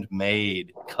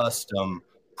handmade custom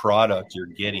product you're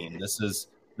getting. This is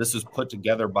put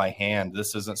together by hand.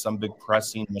 This isn't some big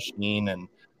pressing machine and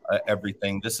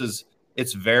everything. It's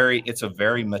a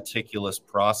very meticulous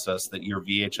process that your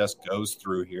VHS goes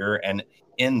through here. And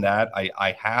in that,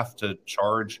 I have to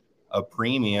charge a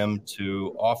premium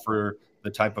to offer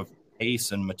the type of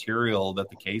case and material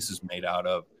that the case is made out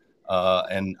of.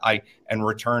 And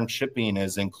return shipping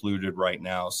is included right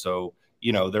now. So,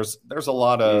 there's a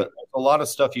lot of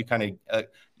stuff you kind of,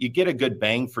 you get a good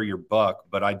bang for your buck,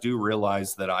 but I do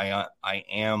realize that I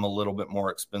am a little bit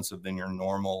more expensive than your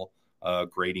normal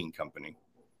grading company.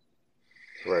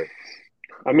 Right.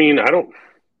 I mean,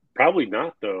 probably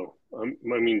not though. I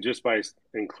mean, just by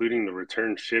including the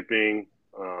return shipping,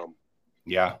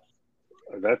 Yeah.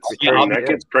 That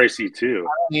gets pricey too.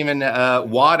 Even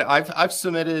WADA, I've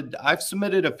submitted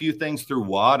a few things through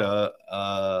WADA,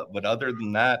 but other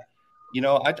than that,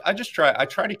 I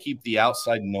try to keep the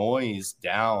outside noise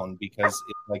down, because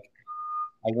it's like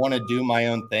I want to do my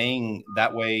own thing.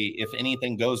 That way, if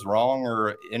anything goes wrong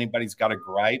or anybody's got a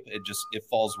gripe, it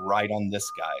falls right on this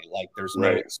guy. Like there's no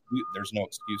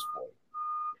excuse for it.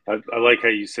 I like how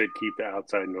you said keep the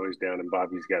outside noise down, and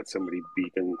Bobby's got somebody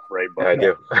beeping right by. I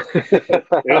do.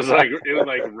 it was like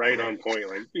right on point,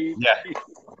 like beep.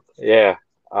 Yeah.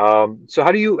 So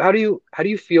how do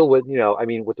you feel with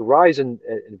with the rise in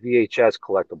VHS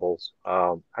collectibles?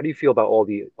 How do you feel about all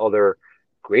the other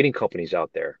grading companies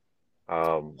out there?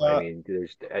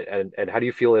 There's and how do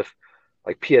you feel if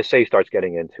like PSA starts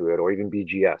getting into it, or even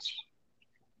BGS?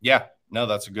 Yeah, no,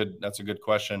 that's a good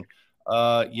question.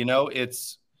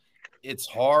 It's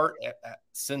hard,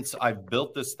 since I've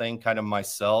built this thing kind of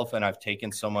myself and I've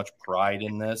taken so much pride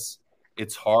in this.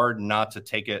 It's hard not to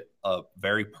take it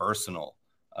very personal,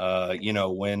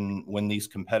 when these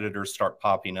competitors start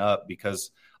popping up, because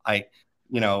I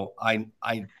know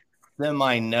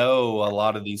a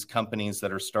lot of these companies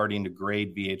that are starting to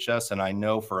grade VHS, and I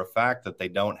know for a fact that they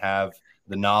don't have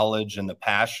the knowledge and the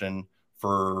passion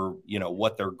for,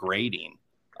 what they're grading.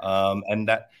 And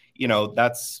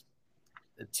that's,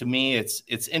 to me,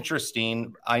 it's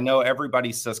interesting. I know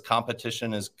everybody says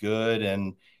competition is good,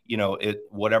 and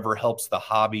whatever helps the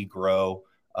hobby grow.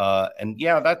 And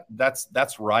yeah,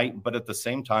 that's right. But at the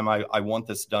same time, I want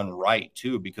this done right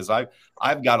too, because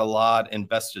I've got a lot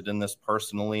invested in this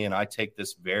personally, and I take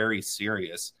this very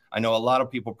serious. I know a lot of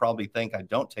people probably think I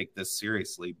don't take this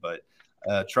seriously, but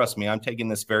trust me, I'm taking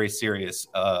this very serious.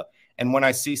 And when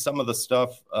I see some of the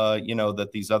stuff, that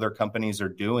these other companies are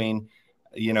doing,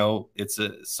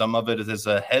 some of it is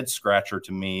a head scratcher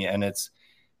to me. And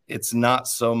it's not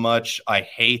so much I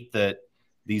hate that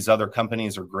these other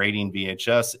companies are grading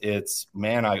VHS. It's,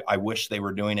 man, I wish they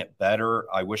were doing it better.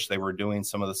 I wish they were doing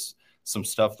some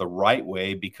stuff the right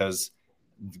way, because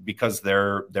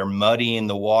they're muddying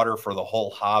the water for the whole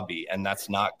hobby, and that's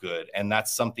not good. And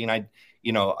that's something I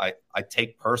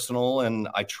take personal, and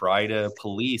I try to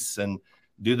police and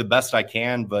do the best I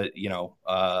can. But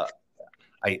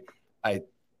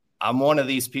I'm one of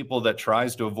these people that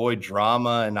tries to avoid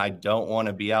drama, and I don't want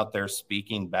to be out there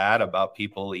speaking bad about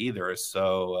people either.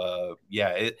 So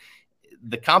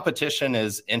the competition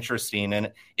is interesting.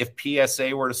 And if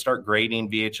PSA were to start grading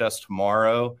VHS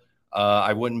tomorrow,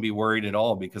 I wouldn't be worried at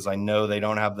all, because I know they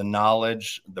don't have the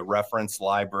knowledge, the reference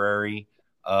library,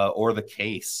 or the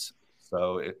case.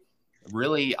 So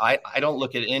really, I don't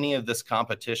look at any of this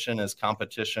competition as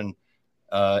competition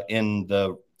in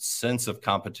the sense of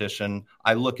competition.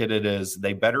 I look at it as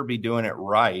they better be doing it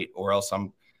right, or else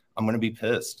I'm going to be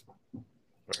pissed.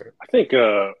 I think,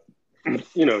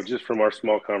 just from our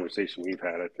small conversation we've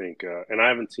had, I think, and I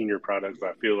haven't seen your product, but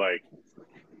I feel like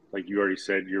you already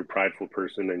said, you're a prideful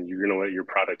person, and you're going to let your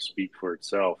product speak for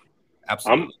itself.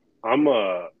 Absolutely.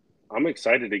 I'm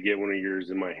excited to get one of yours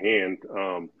in my hand.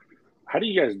 How do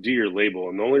you guys do your label?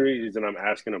 And the only reason I'm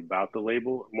asking about the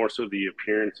label, more so the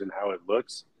appearance and how it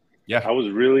looks. Yeah, I was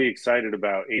really excited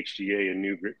about HGA, a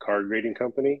new card grading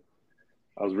company.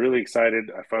 I was really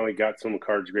excited. I finally got some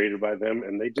cards graded by them,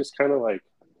 and they just kind of like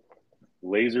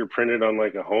laser printed on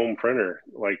like a home printer,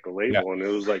 like the label. And it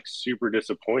was like super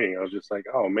disappointing. I was just like,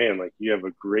 oh man, like you have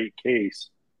a great case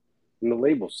and the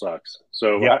label sucks.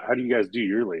 So how do you guys do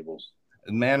your labels?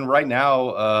 Man, right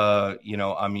now,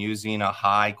 I'm using a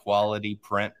high quality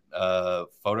print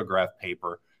photograph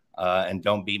paper, and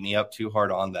don't beat me up too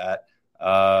hard on that.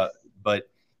 But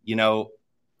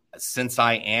since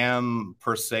I am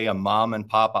per se a mom and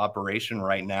pop operation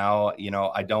right now,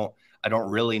 I don't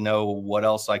really know what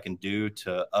else I can do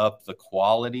to up the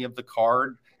quality of the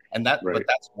card. And but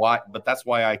that's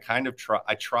why I kind of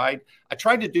I tried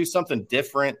to do something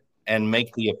different and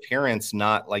make the appearance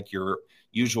not like your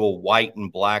usual white and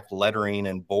black lettering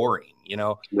and boring,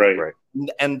 Right.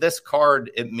 And this card,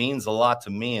 it means a lot to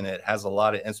me, and it has a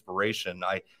lot of inspiration.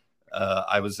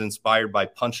 I was inspired by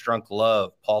Punch Drunk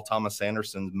Love, Paul Thomas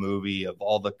Anderson's movie, of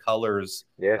all the colors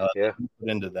put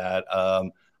into that.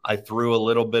 I threw a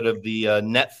little bit of the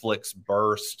Netflix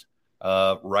burst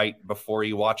right before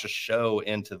you watch a show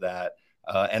into that.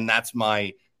 And that's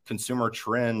my consumer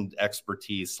trend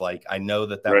expertise. Like, I know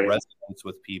that resonates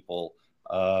with people.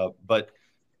 But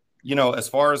as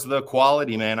far as the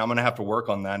quality, man, I'm going to have to work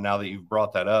on that now that you've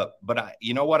brought that up. But I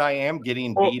am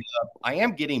getting beat up. I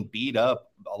am getting beat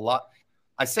up a lot.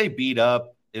 I say beat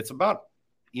up. It's about,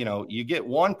 you get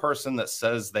one person that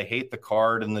says they hate the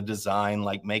card and the design,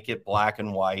 like make it black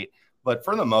and white. but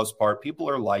for the most part, people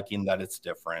are liking that it's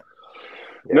different.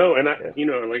 Yeah, no, and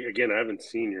like, again, I haven't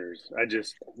seen yours. I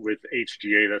just, with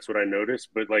HGA, that's what I noticed.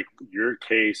 But like your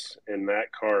case and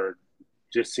that card,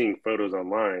 just seeing photos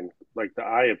online, like the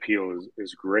eye appeal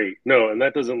is great. No, and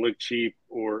that doesn't look cheap.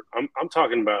 Or I'm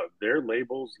talking about their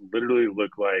labels literally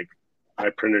look like I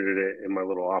printed it in my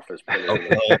little office.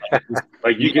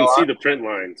 Like you can see the print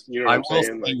lines. You know what I'm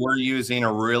saying? Like, we're using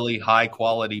a really high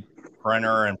quality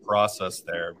printer and process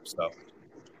there. So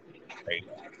there you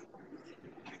go.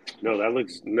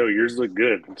 No, yours look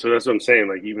good. So that's what I'm saying.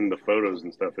 Like even the photos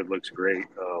and stuff, it looks great.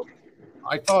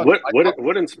 I thought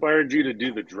what inspired you to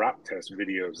do the drop test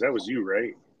videos? That was you,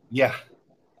 right? Yeah.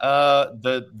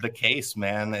 The case,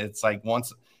 man. It's like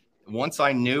once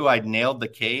I knew I'd nailed the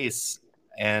case,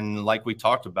 and like we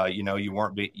talked about,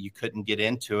 you couldn't get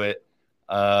into it.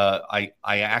 I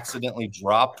accidentally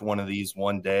dropped one of these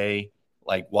one day,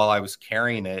 like while I was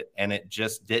carrying it, and it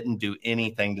just didn't do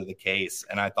anything to the case.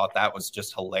 And I thought that was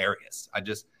just hilarious.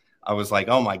 I was like,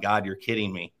 oh my God, you're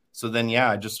kidding me. So then,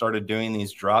 I just started doing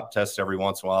these drop tests every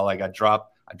once in a while. Like I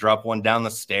dropped one down the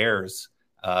stairs,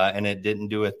 and it didn't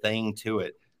do a thing to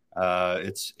it.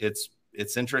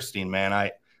 It's interesting,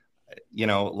 man.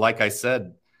 Like I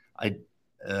said,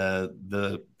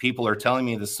 the people are telling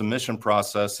me the submission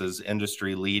process is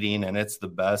industry leading and it's the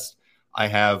best.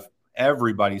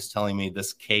 Everybody's telling me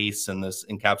this case and this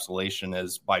encapsulation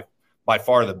is by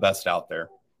far the best out there.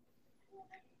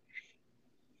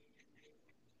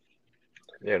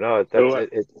 Yeah, no,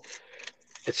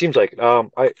 it seems like I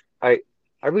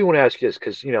really want to ask you this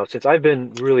because since I've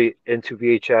been really into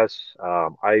VHS,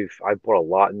 I've bought a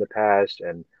lot in the past,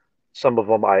 and some of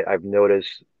them I've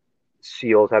noticed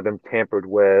seals have been tampered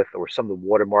with, or some of the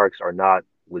watermarks are not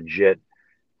legit.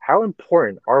 How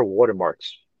important are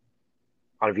watermarks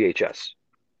on VHS?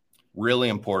 Really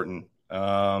important.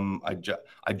 I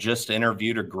just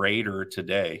interviewed a grader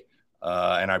today.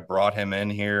 And I brought him in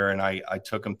here and I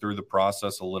took him through the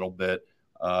process a little bit.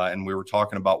 And we were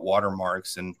talking about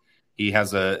watermarks, and he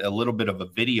has a little bit of a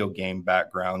video game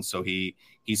background. So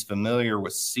he's familiar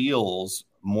with seals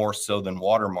more so than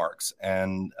watermarks.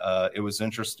 And it was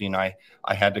interesting. I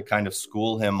had to kind of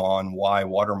school him on why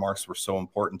watermarks were so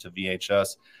important to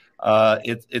VHS.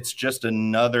 It's just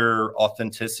another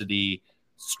authenticity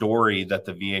story that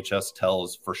the VHS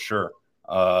tells for sure.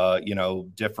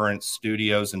 Different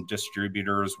studios and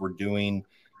distributors were doing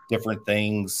different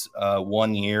things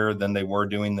one year than they were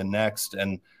doing the next.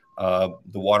 And the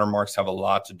watermarks have a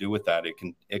lot to do with that.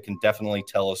 It can definitely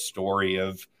tell a story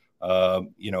of,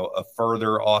 a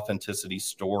further authenticity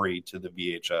story to the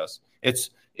VHS.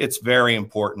 It's very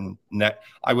important.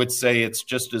 I would say it's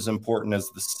just as important as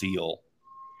the seal.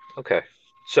 Okay.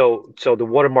 So the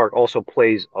watermark also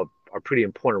plays a pretty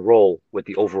important role with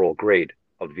the overall grade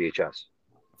of the VHS.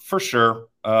 For sure.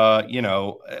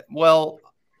 Well,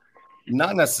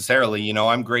 not necessarily,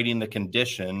 I'm grading the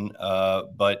condition,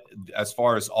 but as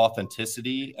far as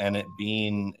authenticity and it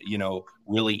being,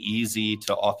 really easy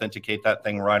to authenticate that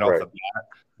thing right off the bat,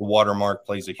 the watermark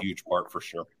plays a huge part for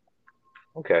sure.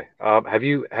 Okay. Have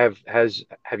you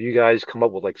guys come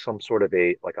up with like some sort of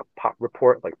a pop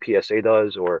report like PSA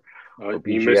does or BGS?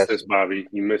 You missed this, Bobby.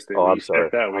 You missed it. Oh, I'm sorry.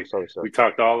 We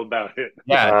talked all about it.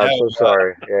 Yeah. I'm so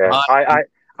sorry. Yeah.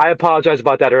 I apologize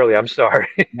about that earlier. I'm sorry.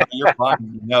 No, you're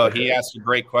fine. No, he asked a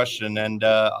great question, and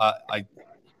I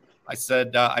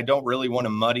said I don't really want to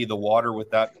muddy the water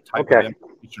with that type of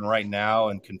information right now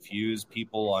and confuse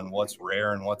people on what's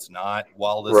rare and what's not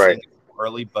while this thing is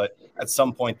early. But at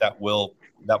some point that will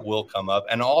come up.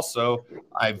 And also,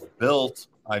 I've built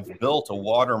a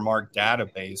watermark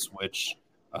database which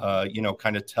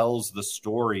kind of tells the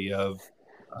story of.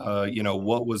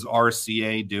 What was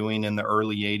RCA doing in the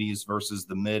early 80s versus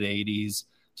the mid 80s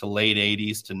to late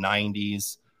 80s to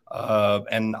 90s.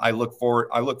 And I look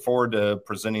forward to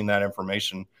presenting that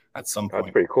information at some point.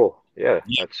 That's pretty cool. Yeah.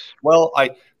 Well,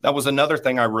 that was another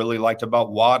thing I really liked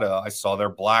about WADA. I saw their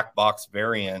black box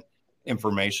variant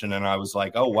information and I was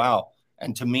like, oh, wow.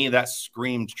 And to me, that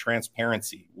screamed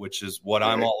transparency, which is what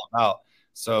I'm all about.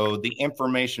 So the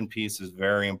information piece is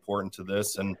very important to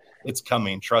this, and it's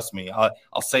coming. Trust me.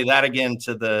 I'll say that again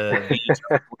to the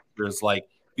users, like,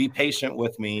 be patient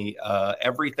with me.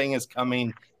 Everything is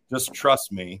coming. Just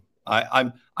trust me.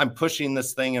 I'm pushing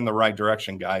this thing in the right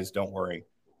direction, guys. Don't worry.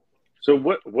 So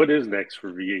what is next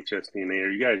for VHS DNA? Are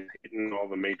you guys hitting all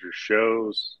the major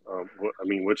shows?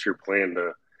 What's your plan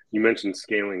you mentioned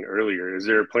scaling earlier. Is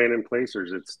there a plan in place, or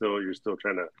is it you're still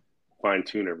trying to fine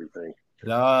tune everything?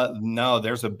 No,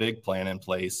 there's a big plan in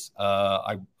place.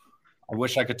 I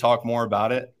wish I could talk more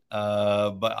about it.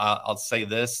 but I'll say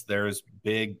this: there's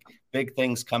big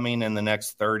things coming in the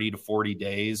next 30 to 40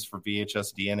 days for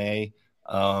VHS DNA,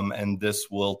 and this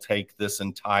will take this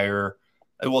entire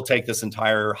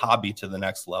hobby to the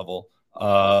next level.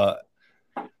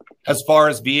 As far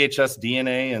as VHS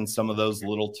DNA and some of those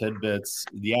little tidbits,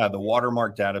 yeah, the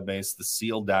watermark database, the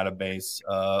sealed database,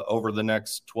 over the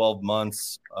next 12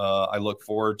 months, I look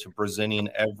forward to presenting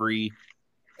every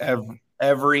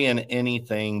and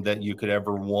anything that you could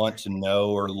ever want to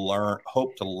know or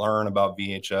hope to learn about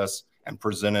VHS, and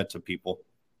present it to people.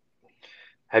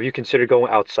 Have you considered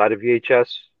going outside of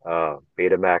VHS,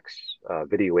 Betamax,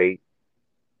 Video 8?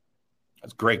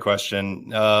 That's a great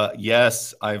question.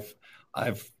 Yes,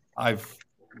 I've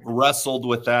wrestled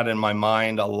with that in my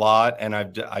mind a lot, and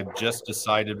I've just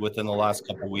decided within the last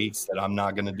couple of weeks that I'm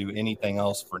not going to do anything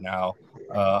else for now.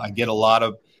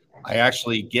 I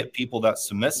actually get people that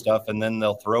submit stuff, and then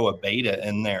they'll throw a beta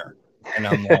in there, and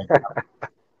I'm like,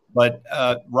 but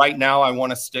right now I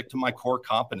want to stick to my core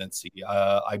competency.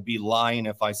 I'd be lying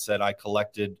if I said I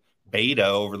collected beta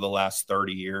over the last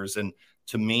 30 years, and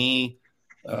to me,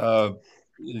 I'm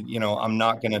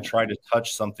not going to try to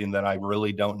touch something that I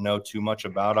really don't know too much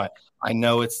about. I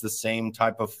know it's the same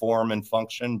type of form and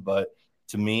function, but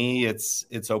to me, it's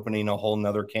opening a whole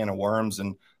nother can of worms,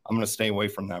 and I'm going to stay away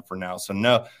from that for now. So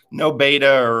no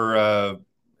beta or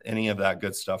any of that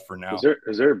good stuff for now.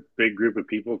 Is there a big group of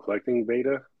people collecting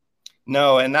beta?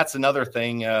 No, and that's another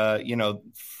thing.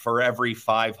 For every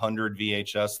 500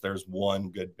 VHS, there's one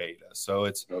good beta. So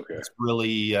it's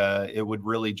really it would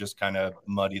really just kind of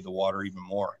muddy the water even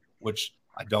more, which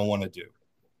I don't want to do.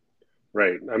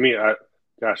 Right. I mean,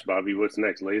 gosh, Bobby, what's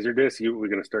next? Laserdisc? We're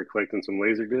going to start collecting some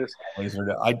Laserdisc?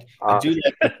 Laserdisc. I do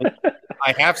that.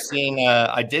 I have seen.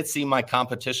 I did see my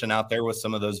competition out there with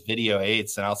some of those Video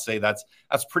 8s, and I'll say that's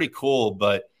pretty cool.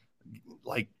 But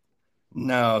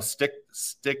no, stick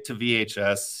to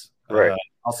VHS. Right.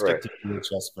 I'll stick to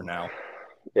VHS for now.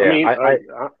 Yeah. I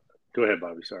go ahead,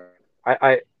 Bobby. Sorry.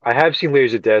 I have seen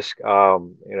Laserdisc.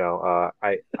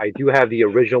 I do have the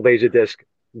original Laserdisc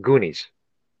Goonies.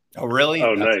 Oh, really?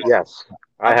 Oh, nice. Yes,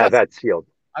 I have that sealed.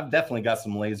 I've definitely got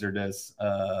some Laserdisc,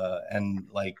 and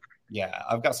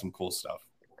I've got some cool stuff.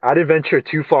 I didn't venture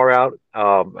too far out,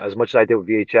 as much as I did with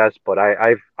VHS, but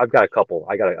I've got a couple.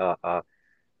 I got the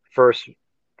first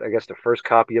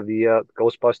copy of the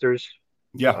Ghostbusters.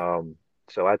 Yeah.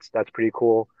 So that's pretty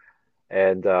cool.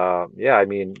 And I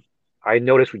mean, I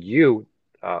noticed with you,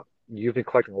 you've been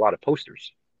collecting a lot of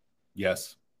posters.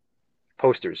 Yes.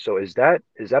 Posters. So is that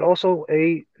also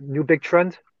a new big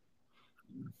trend?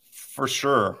 For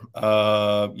sure.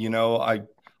 I've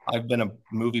been a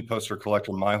movie poster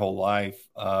collector my whole life,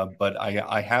 but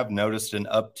I have noticed an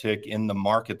uptick in the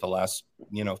market the last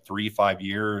 3-5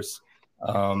 years.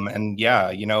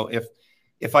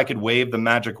 If I could wave the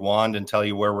magic wand and tell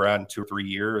you where we're at in 2 or 3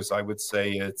 years, I would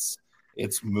say it's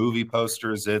movie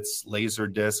posters, it's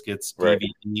Laserdisc, it's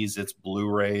DVDs, it's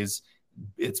Blu-rays,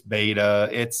 it's beta,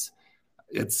 it's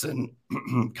an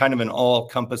kind of an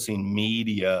all-encompassing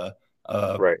media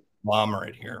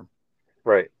conglomerate here.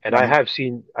 Right, and I have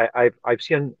seen I've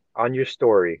seen on your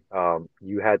story,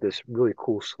 you had this really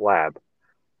cool slab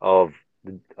of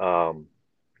a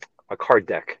card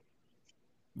deck.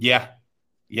 Yeah.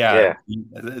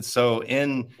 So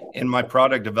in my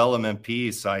product development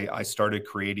piece, I started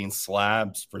creating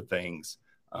slabs for things.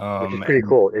 Which is pretty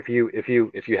cool. If you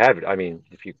have it, I mean,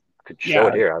 if you could show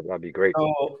it here, that'd be great.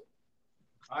 So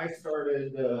I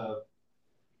started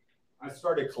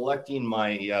collecting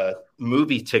my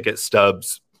movie ticket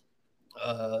stubs.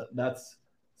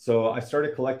 So I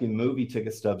started collecting movie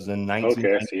ticket stubs in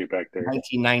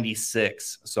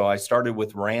 1996. So I started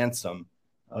with Ransom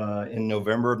in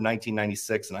November of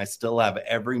 1996, and I still have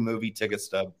every movie ticket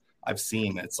stub I've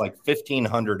seen. It's like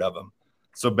 1,500 of them.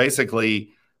 So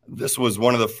basically, this was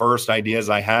one of the first ideas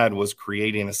I had, was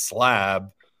creating a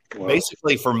slab,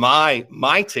 basically for my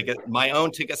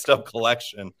own ticket stub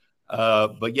collection.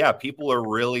 But yeah, people are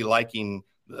really liking,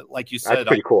 like you said, that's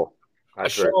pretty cool. I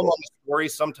show them on the story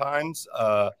sometimes,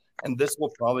 and this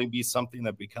will probably be something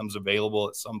that becomes available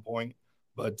at some point.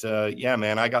 But yeah,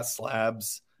 man, I got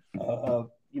slabs.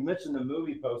 You mentioned the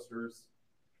movie posters.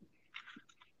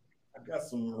 I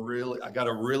got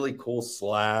a really cool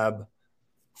slab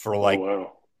for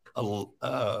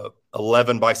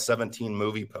 11 by 17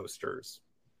 movie posters.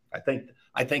 I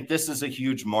think this is a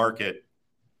huge market.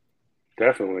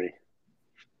 Definitely.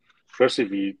 Especially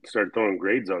if you start throwing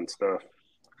grades on stuff.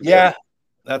 Yeah.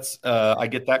 That's I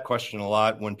get that question a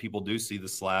lot when people do see the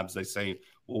slabs. They say,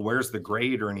 well, where's the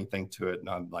grade or anything to it? And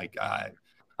I'm like,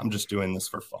 I'm just doing this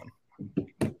for fun.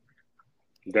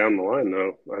 down the line,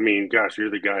 though. I mean, gosh,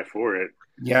 you're the guy for it.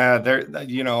 Yeah,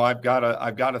 I've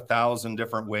got 1,000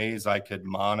 different ways I could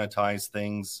monetize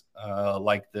things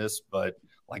like this, but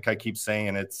like I keep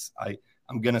saying,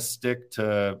 I'm going to stick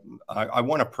to, I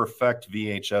want to perfect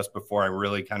VHS before I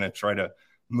really kind of try to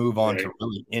move on to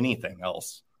really anything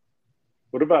else.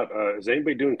 What about, is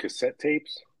anybody doing cassette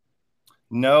tapes?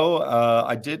 No,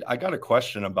 I got a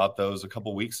question about those a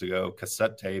couple weeks ago,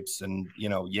 cassette tapes. And,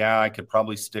 I could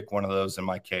probably stick one of those in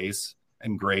my case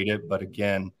and grade it. But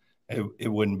again, it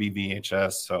wouldn't be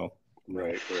VHS. So,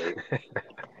 right.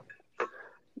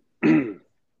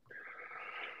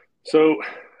 So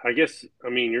I guess, I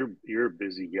mean, you're a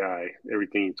busy guy.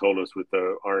 Everything you told us with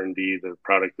the R&D, the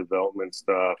product development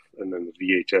stuff, and then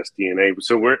the VHS DNA.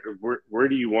 So where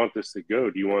do you want this to go?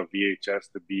 Do you want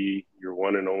VHS to be your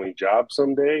one and only job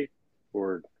someday,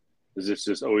 or is this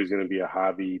just always going to be a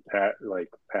hobby,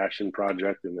 passion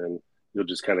project, and then you'll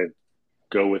just kind of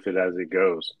go with it as it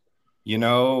goes?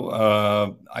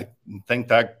 I think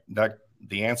that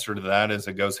the answer to that is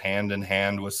it goes hand in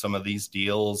hand with some of these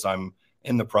deals I'm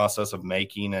in the process of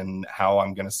making and how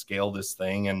I'm going to scale this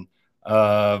thing. And,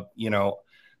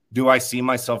 do I see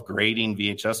myself grading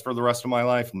VHS for the rest of my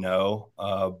life? No.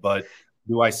 But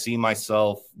do I see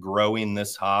myself growing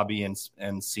this hobby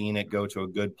and seeing it go to a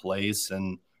good place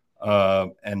and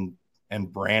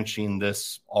branching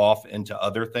this off into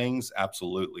other things?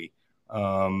 Absolutely.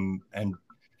 And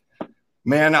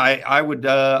man, I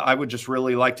would just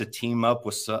really like to team up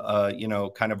with,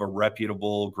 kind of a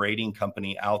reputable grading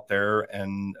company out there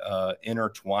and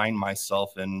intertwine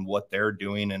myself in what they're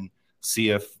doing and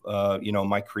see if,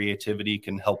 my creativity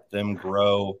can help them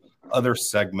grow other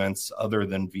segments other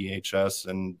than VHS.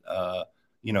 And,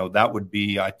 that would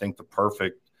be, I think, the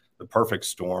perfect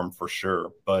storm for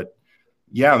sure. But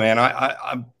yeah, man,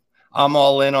 I'm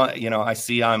all in on, I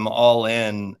see I'm all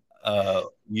in,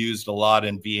 used a lot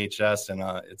in VHS, and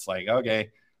it's like,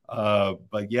 okay,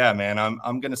 but yeah, man,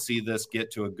 I'm gonna see this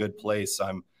get to a good place.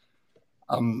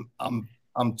 I'm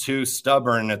too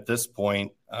stubborn at this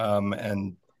point,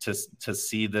 and to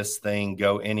see this thing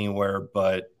go anywhere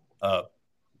but up.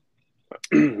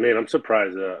 Man, I'm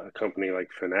surprised a company like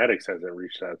Fanatics hasn't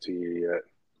reached out to you yet.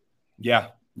 Yeah,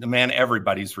 man,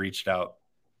 everybody's reached out.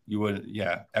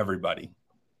 Everybody.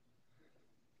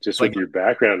 Just with your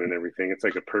background and everything, it's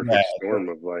like a perfect storm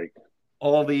of like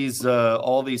all these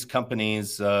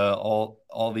companies,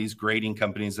 all these grading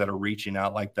companies that are reaching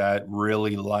out like that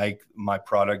really like my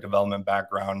product development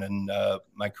background and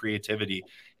my creativity,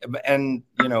 and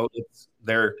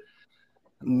they're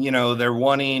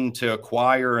wanting to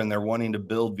acquire and they're wanting to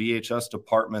build VHS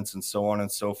departments and so on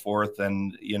and so forth,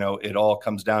 and it all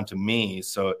comes down to me.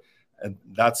 So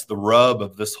that's the rub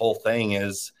of this whole thing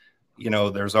is.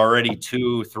 There's already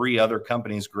 2-3 other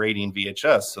companies grading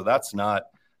VHS. So that's not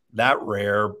that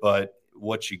rare, but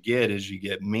what you get is you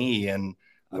get me. And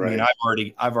I mean,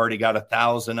 I've already got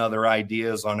 1,000 other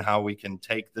ideas on how we can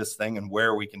take this thing and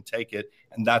where we can take it.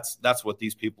 And that's what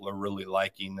these people are really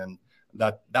liking. And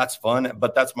that's fun,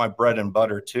 but that's my bread and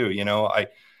butter too.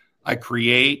 I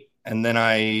create and then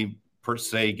I per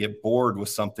se get bored with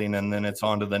something and then it's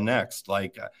on to the next.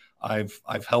 Like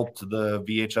I've helped the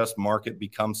VHS market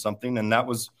become something, and that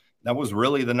was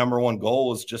really the number one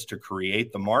goal, is just to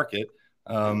create the market,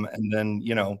 and then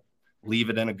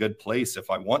leave it in a good place if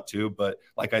I want to. But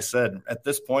like I said, at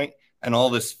this point, and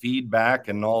all this feedback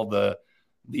and all the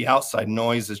outside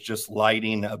noise is just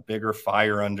lighting a bigger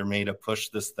fire under me to push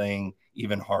this thing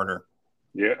even harder.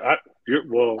 Yeah,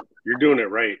 you're doing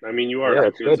it right. I mean, you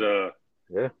are, because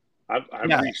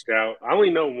I've reached out. I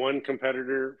only know one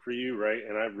competitor for you, right?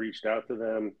 And I've reached out to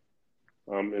them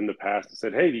in the past and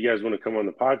said, hey, do you guys want to come on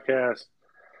the podcast,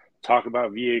 talk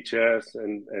about VHS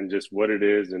and just what it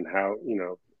is and how,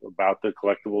 about the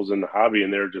collectibles and the hobby?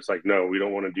 And they're just like, no, we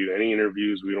don't want to do any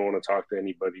interviews. We don't want to talk to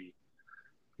anybody,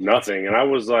 nothing. And I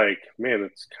was like, man,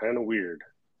 it's kind of weird.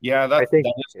 Yeah, that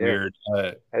is weird.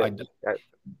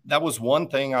 That was one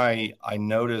thing I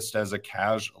noticed as a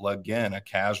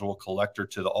casual collector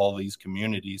to all these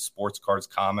communities, sports cards,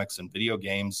 comics, and video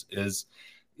games, is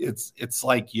it's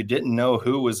like you didn't know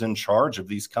who was in charge of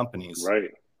these companies. Right.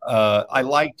 I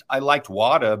liked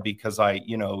WATA because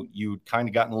you'd kind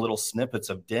of gotten little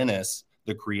snippets of Dennis,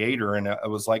 the creator, and I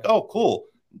was like, oh, cool.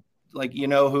 Like,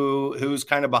 who's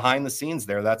kind of behind the scenes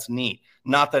there. That's neat.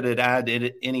 Not that it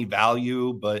added any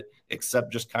value, but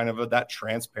except just kind of that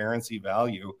transparency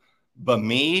value. But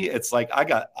me, it's like,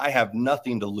 I have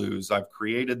nothing to lose. I've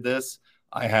created this.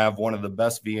 I have one of the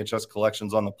best VHS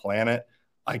collections on the planet.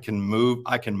 I can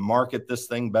market this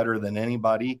thing better than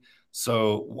anybody.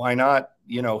 So why not,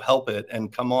 help it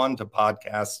and come on to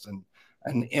podcasts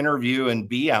and interview and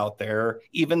be out there,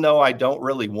 even though I don't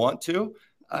really want to.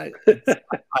 I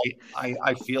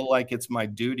feel like it's my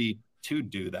duty to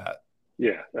do that.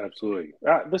 Yeah, absolutely.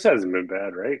 This hasn't been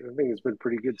bad, right? I think it's been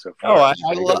pretty good so far. Oh, I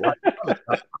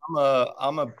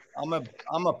love.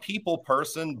 I'm a people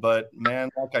person, but man,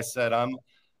 like I said, I'm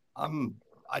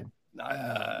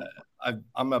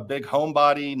a big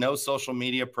homebody, no social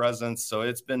media presence. So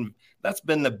that's been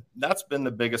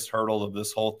the biggest hurdle of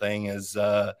this whole thing is,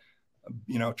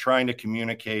 trying to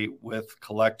communicate with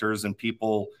collectors and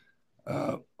people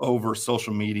over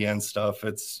social media and stuff.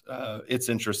 It's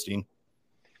interesting.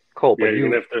 Cool. Yeah,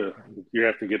 you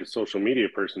have to get a social media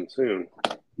person soon.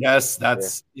 Yes,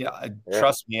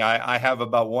 trust me. I have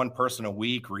about one person a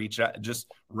week reach out just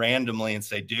randomly and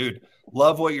say, dude,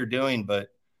 love what you're doing, but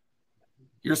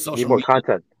your social media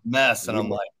content mess. And I'm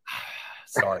like,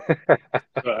 sorry.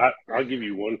 I'll give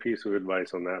you one piece of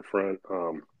advice on that front.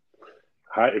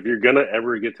 If you're going to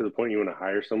ever get to the point you want to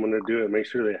hire someone to do it, make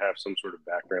sure they have some sort of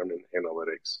background in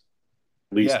analytics,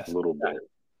 at least a little bit.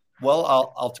 Well,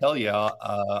 I'll tell you,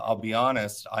 I'll be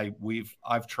honest.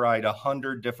 I've tried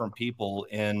 100 different people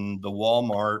in the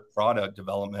Walmart product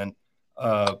development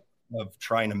of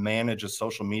trying to manage a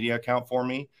social media account for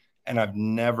me, and I've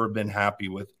never been happy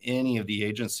with any of the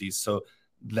agencies. So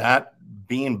that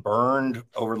being burned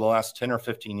over the last 10 or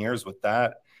 15 years with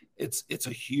that, it's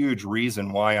a huge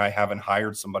reason why I haven't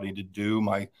hired somebody to do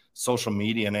my social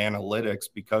media and analytics,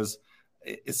 because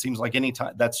it seems like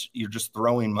anytime you're just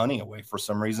throwing money away for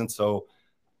some reason. So,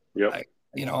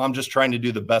 I'm just trying to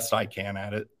do the best I can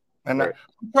at it, and I'm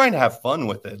trying to have fun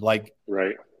with it. Like,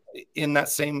 in that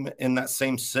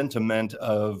same sentiment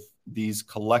of these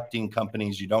collecting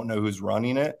companies, you don't know who's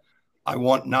running it.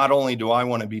 Not only do I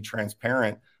want to be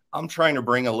transparent, I'm trying to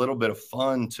bring a little bit of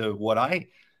fun to what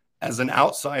as an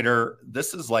outsider,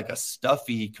 this is like a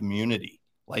stuffy community.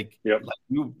 Like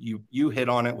you hit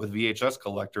on it with VHS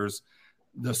collectors.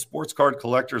 The sports card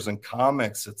collectors and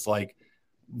comics, it's like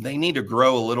they need to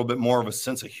grow a little bit more of a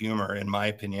sense of humor, in my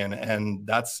opinion. And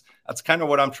that's kind of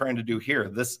what I'm trying to do here.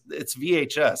 It's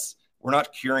VHS. We're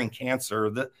not curing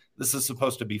cancer. This is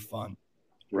supposed to be fun.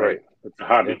 Right. It's a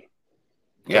hobby.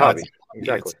 Yeah,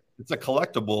 exactly. It's a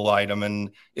collectible item.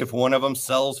 And if one of them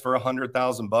sells for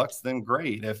 $100,000, then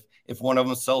great. If one of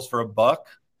them sells for $1,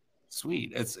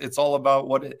 sweet. It's all about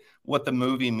what the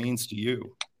movie means to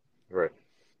you. Right.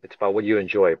 It's about what you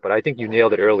enjoy. But I think you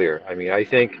nailed it earlier. I mean, I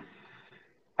think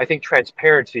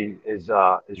transparency is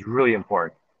really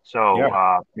important.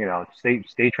 So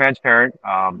stay transparent.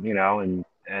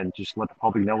 And just let the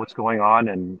public know what's going on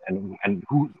and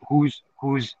whose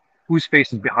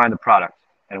face is behind the product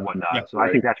and whatnot. Yeah, so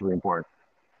I think that's really important.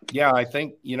 Yeah, I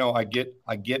think I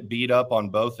get beat up on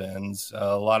both ends.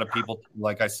 A lot of people,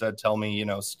 like I said, tell me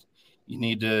you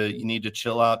need to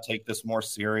chill out, take this more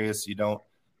serious. You don't.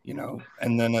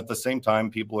 And then at the same time,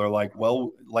 people are like,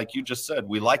 well, like you just said,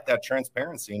 we like that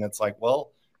transparency. And it's like,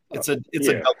 well, it's a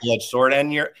double-edged sword.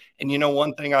 And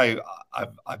one thing I've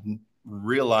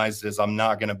realized is I'm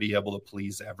not going to be able to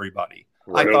please everybody.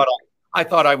 Right. I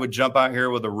thought I would jump out here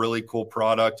with a really cool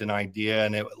product and idea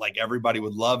and everybody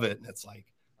would love it. And it's like,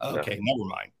 okay, never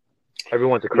mind.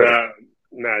 Everyone's a critic.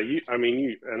 And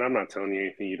I'm not telling you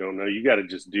anything you don't know. You got to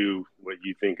just do what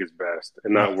you think is best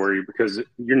and not worry, because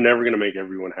you're never going to make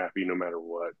everyone happy no matter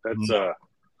what. That's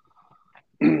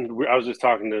I was just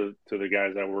talking to the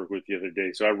guys I work with the other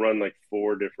day. So I run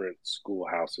 4 different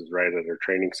schoolhouses, right, at our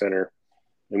training center.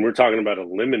 And we're talking about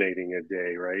eliminating a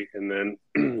day, right? And then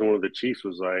one of the chiefs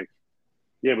was like,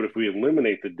 yeah, but if we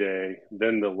eliminate the day,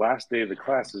 then the last day of the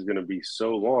class is going to be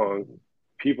so long,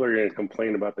 people are going to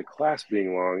complain about the class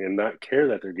being long and not care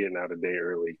that they're getting out a day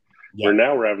early. Yeah. Where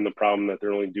now we're having the problem that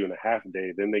they're only doing a half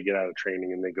day, then they get out of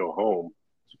training and they go home,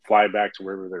 fly back to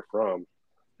wherever they're from,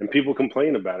 and people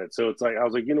complain about it. So it's like, I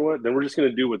was like, you know what? Then we're just going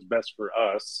to do what's best for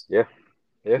us. Yeah.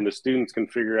 Yeah. And the students can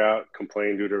figure out,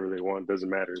 complain, do whatever they want. Doesn't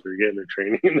matter. They're getting their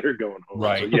training and they're going home.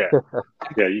 Right.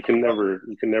 So you can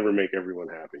never make everyone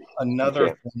happy.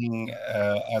 Another thing,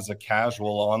 as a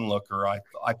casual onlooker,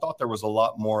 I thought there was a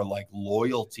lot more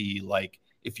loyalty. Like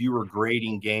if you were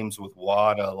grading games with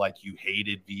WADA, you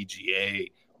hated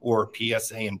VGA or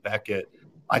PSA and Beckett.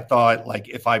 I thought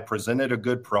if I presented a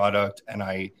good product and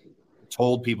I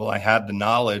told people I had the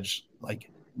knowledge,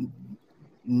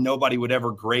 nobody would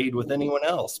ever grade with anyone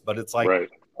else. But it's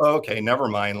okay, never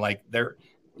mind.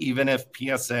 Even if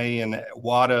PSA and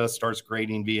WADA starts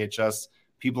grading VHS,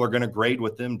 people are going to grade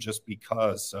with them just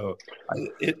because. So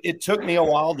it took me a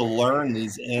while to learn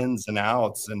these ins and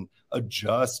outs and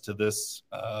adjust to this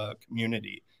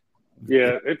community.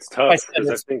 Yeah, it's tough because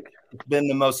I think it's been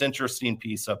the most interesting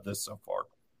piece of this so far.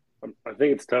 I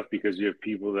think it's tough because you have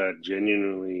people that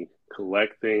genuinely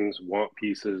collect things, want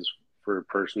pieces for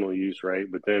personal use, right?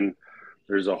 But then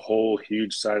there's a whole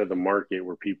huge side of the market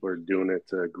where people are doing it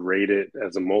to grade it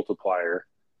as a multiplier.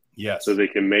 Yes. So they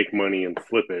can make money and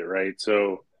flip it, right?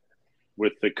 So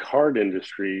with the card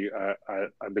industry,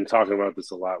 I've been talking about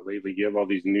this a lot lately. You have all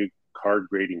these new card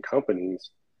grading companies,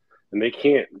 and they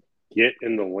can't get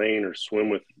in the lane or swim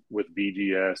with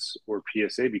BGS or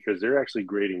PSA because they're actually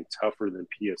grading tougher than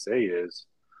PSA is.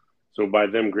 So by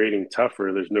them grading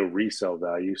tougher, there's no resale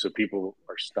value. So people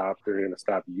they're going to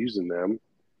stop using them.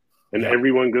 And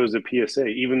everyone goes to PSA,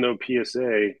 even though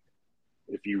PSA,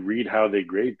 if you read how they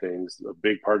grade things, a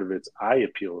big part of it's eye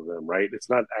appeal to them, right? It's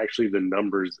not actually the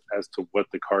numbers as to what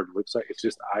the card looks like. It's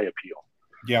just eye appeal.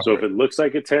 Yeah. So if it looks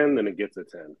like a 10, then it gets a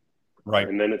 10. Right.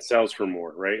 And then it sells for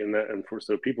more, right?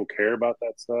 So people care about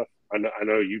that stuff. I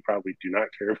know you probably do not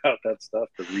care about that stuff,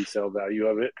 the resale value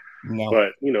of it. No.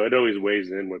 But, it always weighs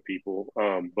in with people.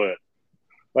 But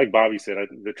like Bobby said,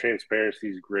 the transparency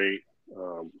is great.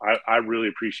 I really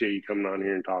appreciate you coming on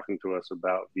here and talking to us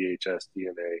about VHS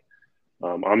DNA.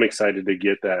 I'm excited to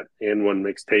get that N1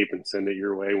 mixtape and send it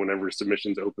your way whenever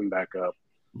submissions open back up.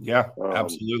 Yeah,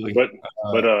 absolutely. But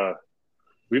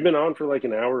we've been on for like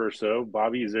an hour or so.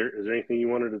 Bobby, is there anything you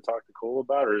wanted to talk to Cole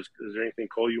about, or is there anything,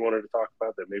 Cole, you wanted to talk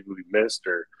about that maybe we missed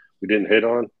or we didn't hit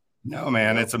on? No,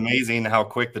 man, it's amazing how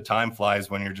quick the time flies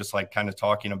when you're just like kind of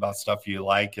talking about stuff you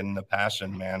like and the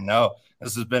passion, man. No,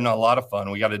 this has been a lot of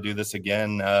fun. We got to do this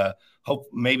again. Hope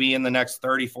maybe in the next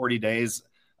 30, 40 days,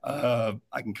 I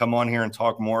can come on here and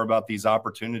talk more about these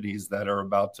opportunities that are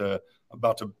about to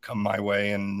come my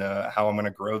way and how I'm going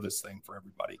to grow this thing for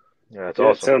everybody. Yeah, that's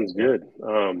awesome. Sounds good.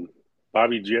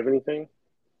 Bobby, do you have anything?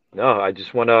 No, I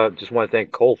just want to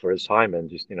thank Cole for his time and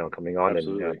just coming on.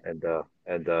 Absolutely.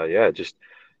 and just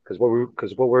because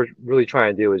what we're really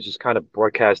trying to do is just kind of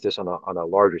broadcast this on a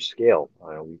larger scale.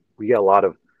 We get a lot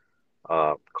of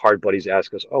card buddies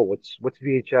ask us, "Oh, what's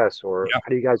VHS?" or "How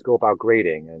do you guys go about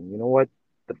grading?" And you know what?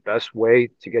 The best way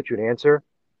to get you an answer,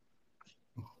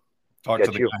 talk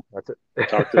to the guy. That's it.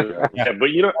 Talk to yeah,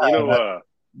 but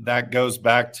that goes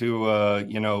back to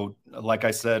like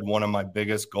I said, one of my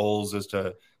biggest goals is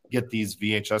to get these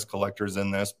VHS collectors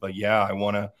in this. But yeah, I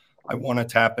want to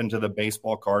tap into the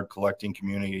baseball card collecting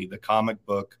community, the comic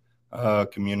book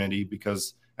community,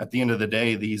 because at the end of the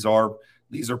day, these are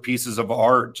pieces of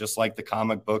art, just like the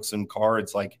comic books and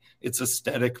cards. Like, it's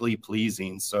aesthetically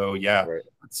pleasing. So yeah, right.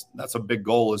 That's a big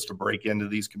goal, is to break into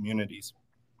these communities.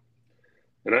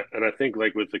 And I think,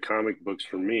 like, with the comic books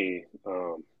for me,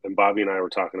 and Bobby and I were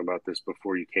talking about this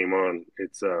before you came on,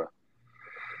 it's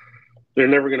they're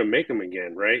never going to make them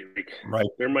again, right? Like, right.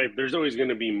 There's always going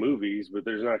to be movies, but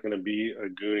there's not going to be a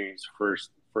Goonies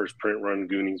first print run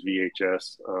Goonies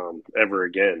VHS ever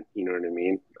again. You know what I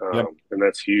mean? Yep. And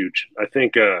that's huge. I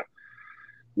think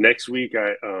next week,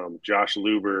 Josh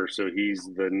Luber, so he's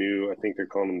the new, I think they're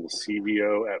calling him the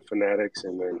CVO at Fanatics,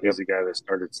 and then he's the guy that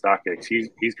started StockX.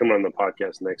 He's coming on the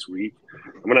podcast next week.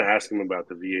 I'm going to ask him about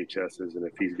the VHSs and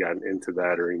if he's gotten into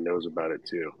that or he knows about it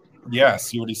too. Yeah,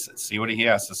 see what he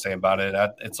has to say about it.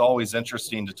 It's always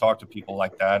interesting to talk to people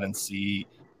like that and see,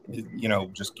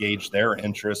 just gauge their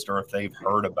interest or if they've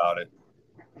heard about it.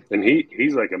 And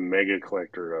he's like a mega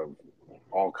collector of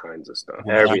all kinds of stuff.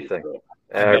 Everything.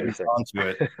 Onto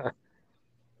it.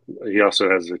 He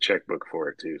also has a checkbook for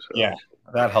it too. So yeah,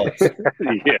 that helps.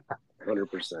 Yeah,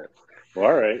 100%. Well,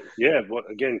 all right. Yeah. Well,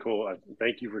 again, Cole,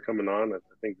 thank you for coming on. I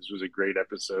think this was a great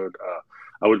episode.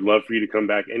 I would love for you to come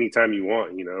back anytime you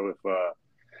want. If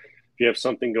you have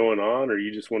something going on or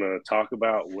you just want to talk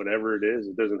about whatever it is,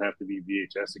 it doesn't have to be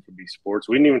VHS. It could be sports.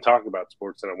 We didn't even talk about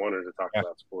sports, and I wanted to talk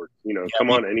about sports.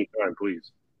 Come on anytime,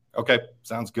 please. Okay.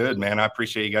 Sounds good, man. I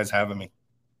appreciate you guys having me.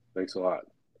 Thanks a lot.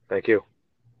 Thank you.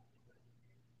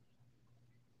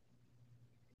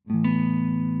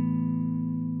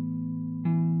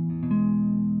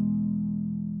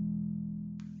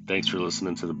 Thanks for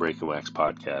listening to the Breaking Wax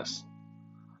podcast.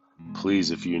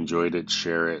 Please, if you enjoyed it,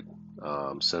 share it,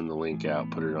 send the link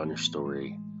out, put it on your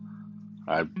story.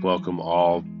 I welcome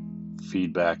all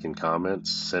feedback and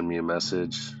comments. Send me a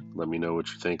message. Let me know what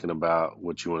you're thinking about,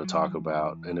 what you want to talk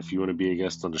about. And if you want to be a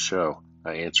guest on the show,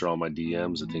 I answer all my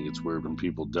DMs. I think it's weird when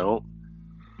people don't.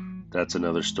 That's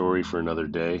another story for another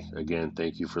day. Again,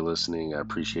 thank you for listening. I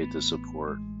appreciate the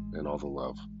support and all the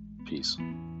love. Peace.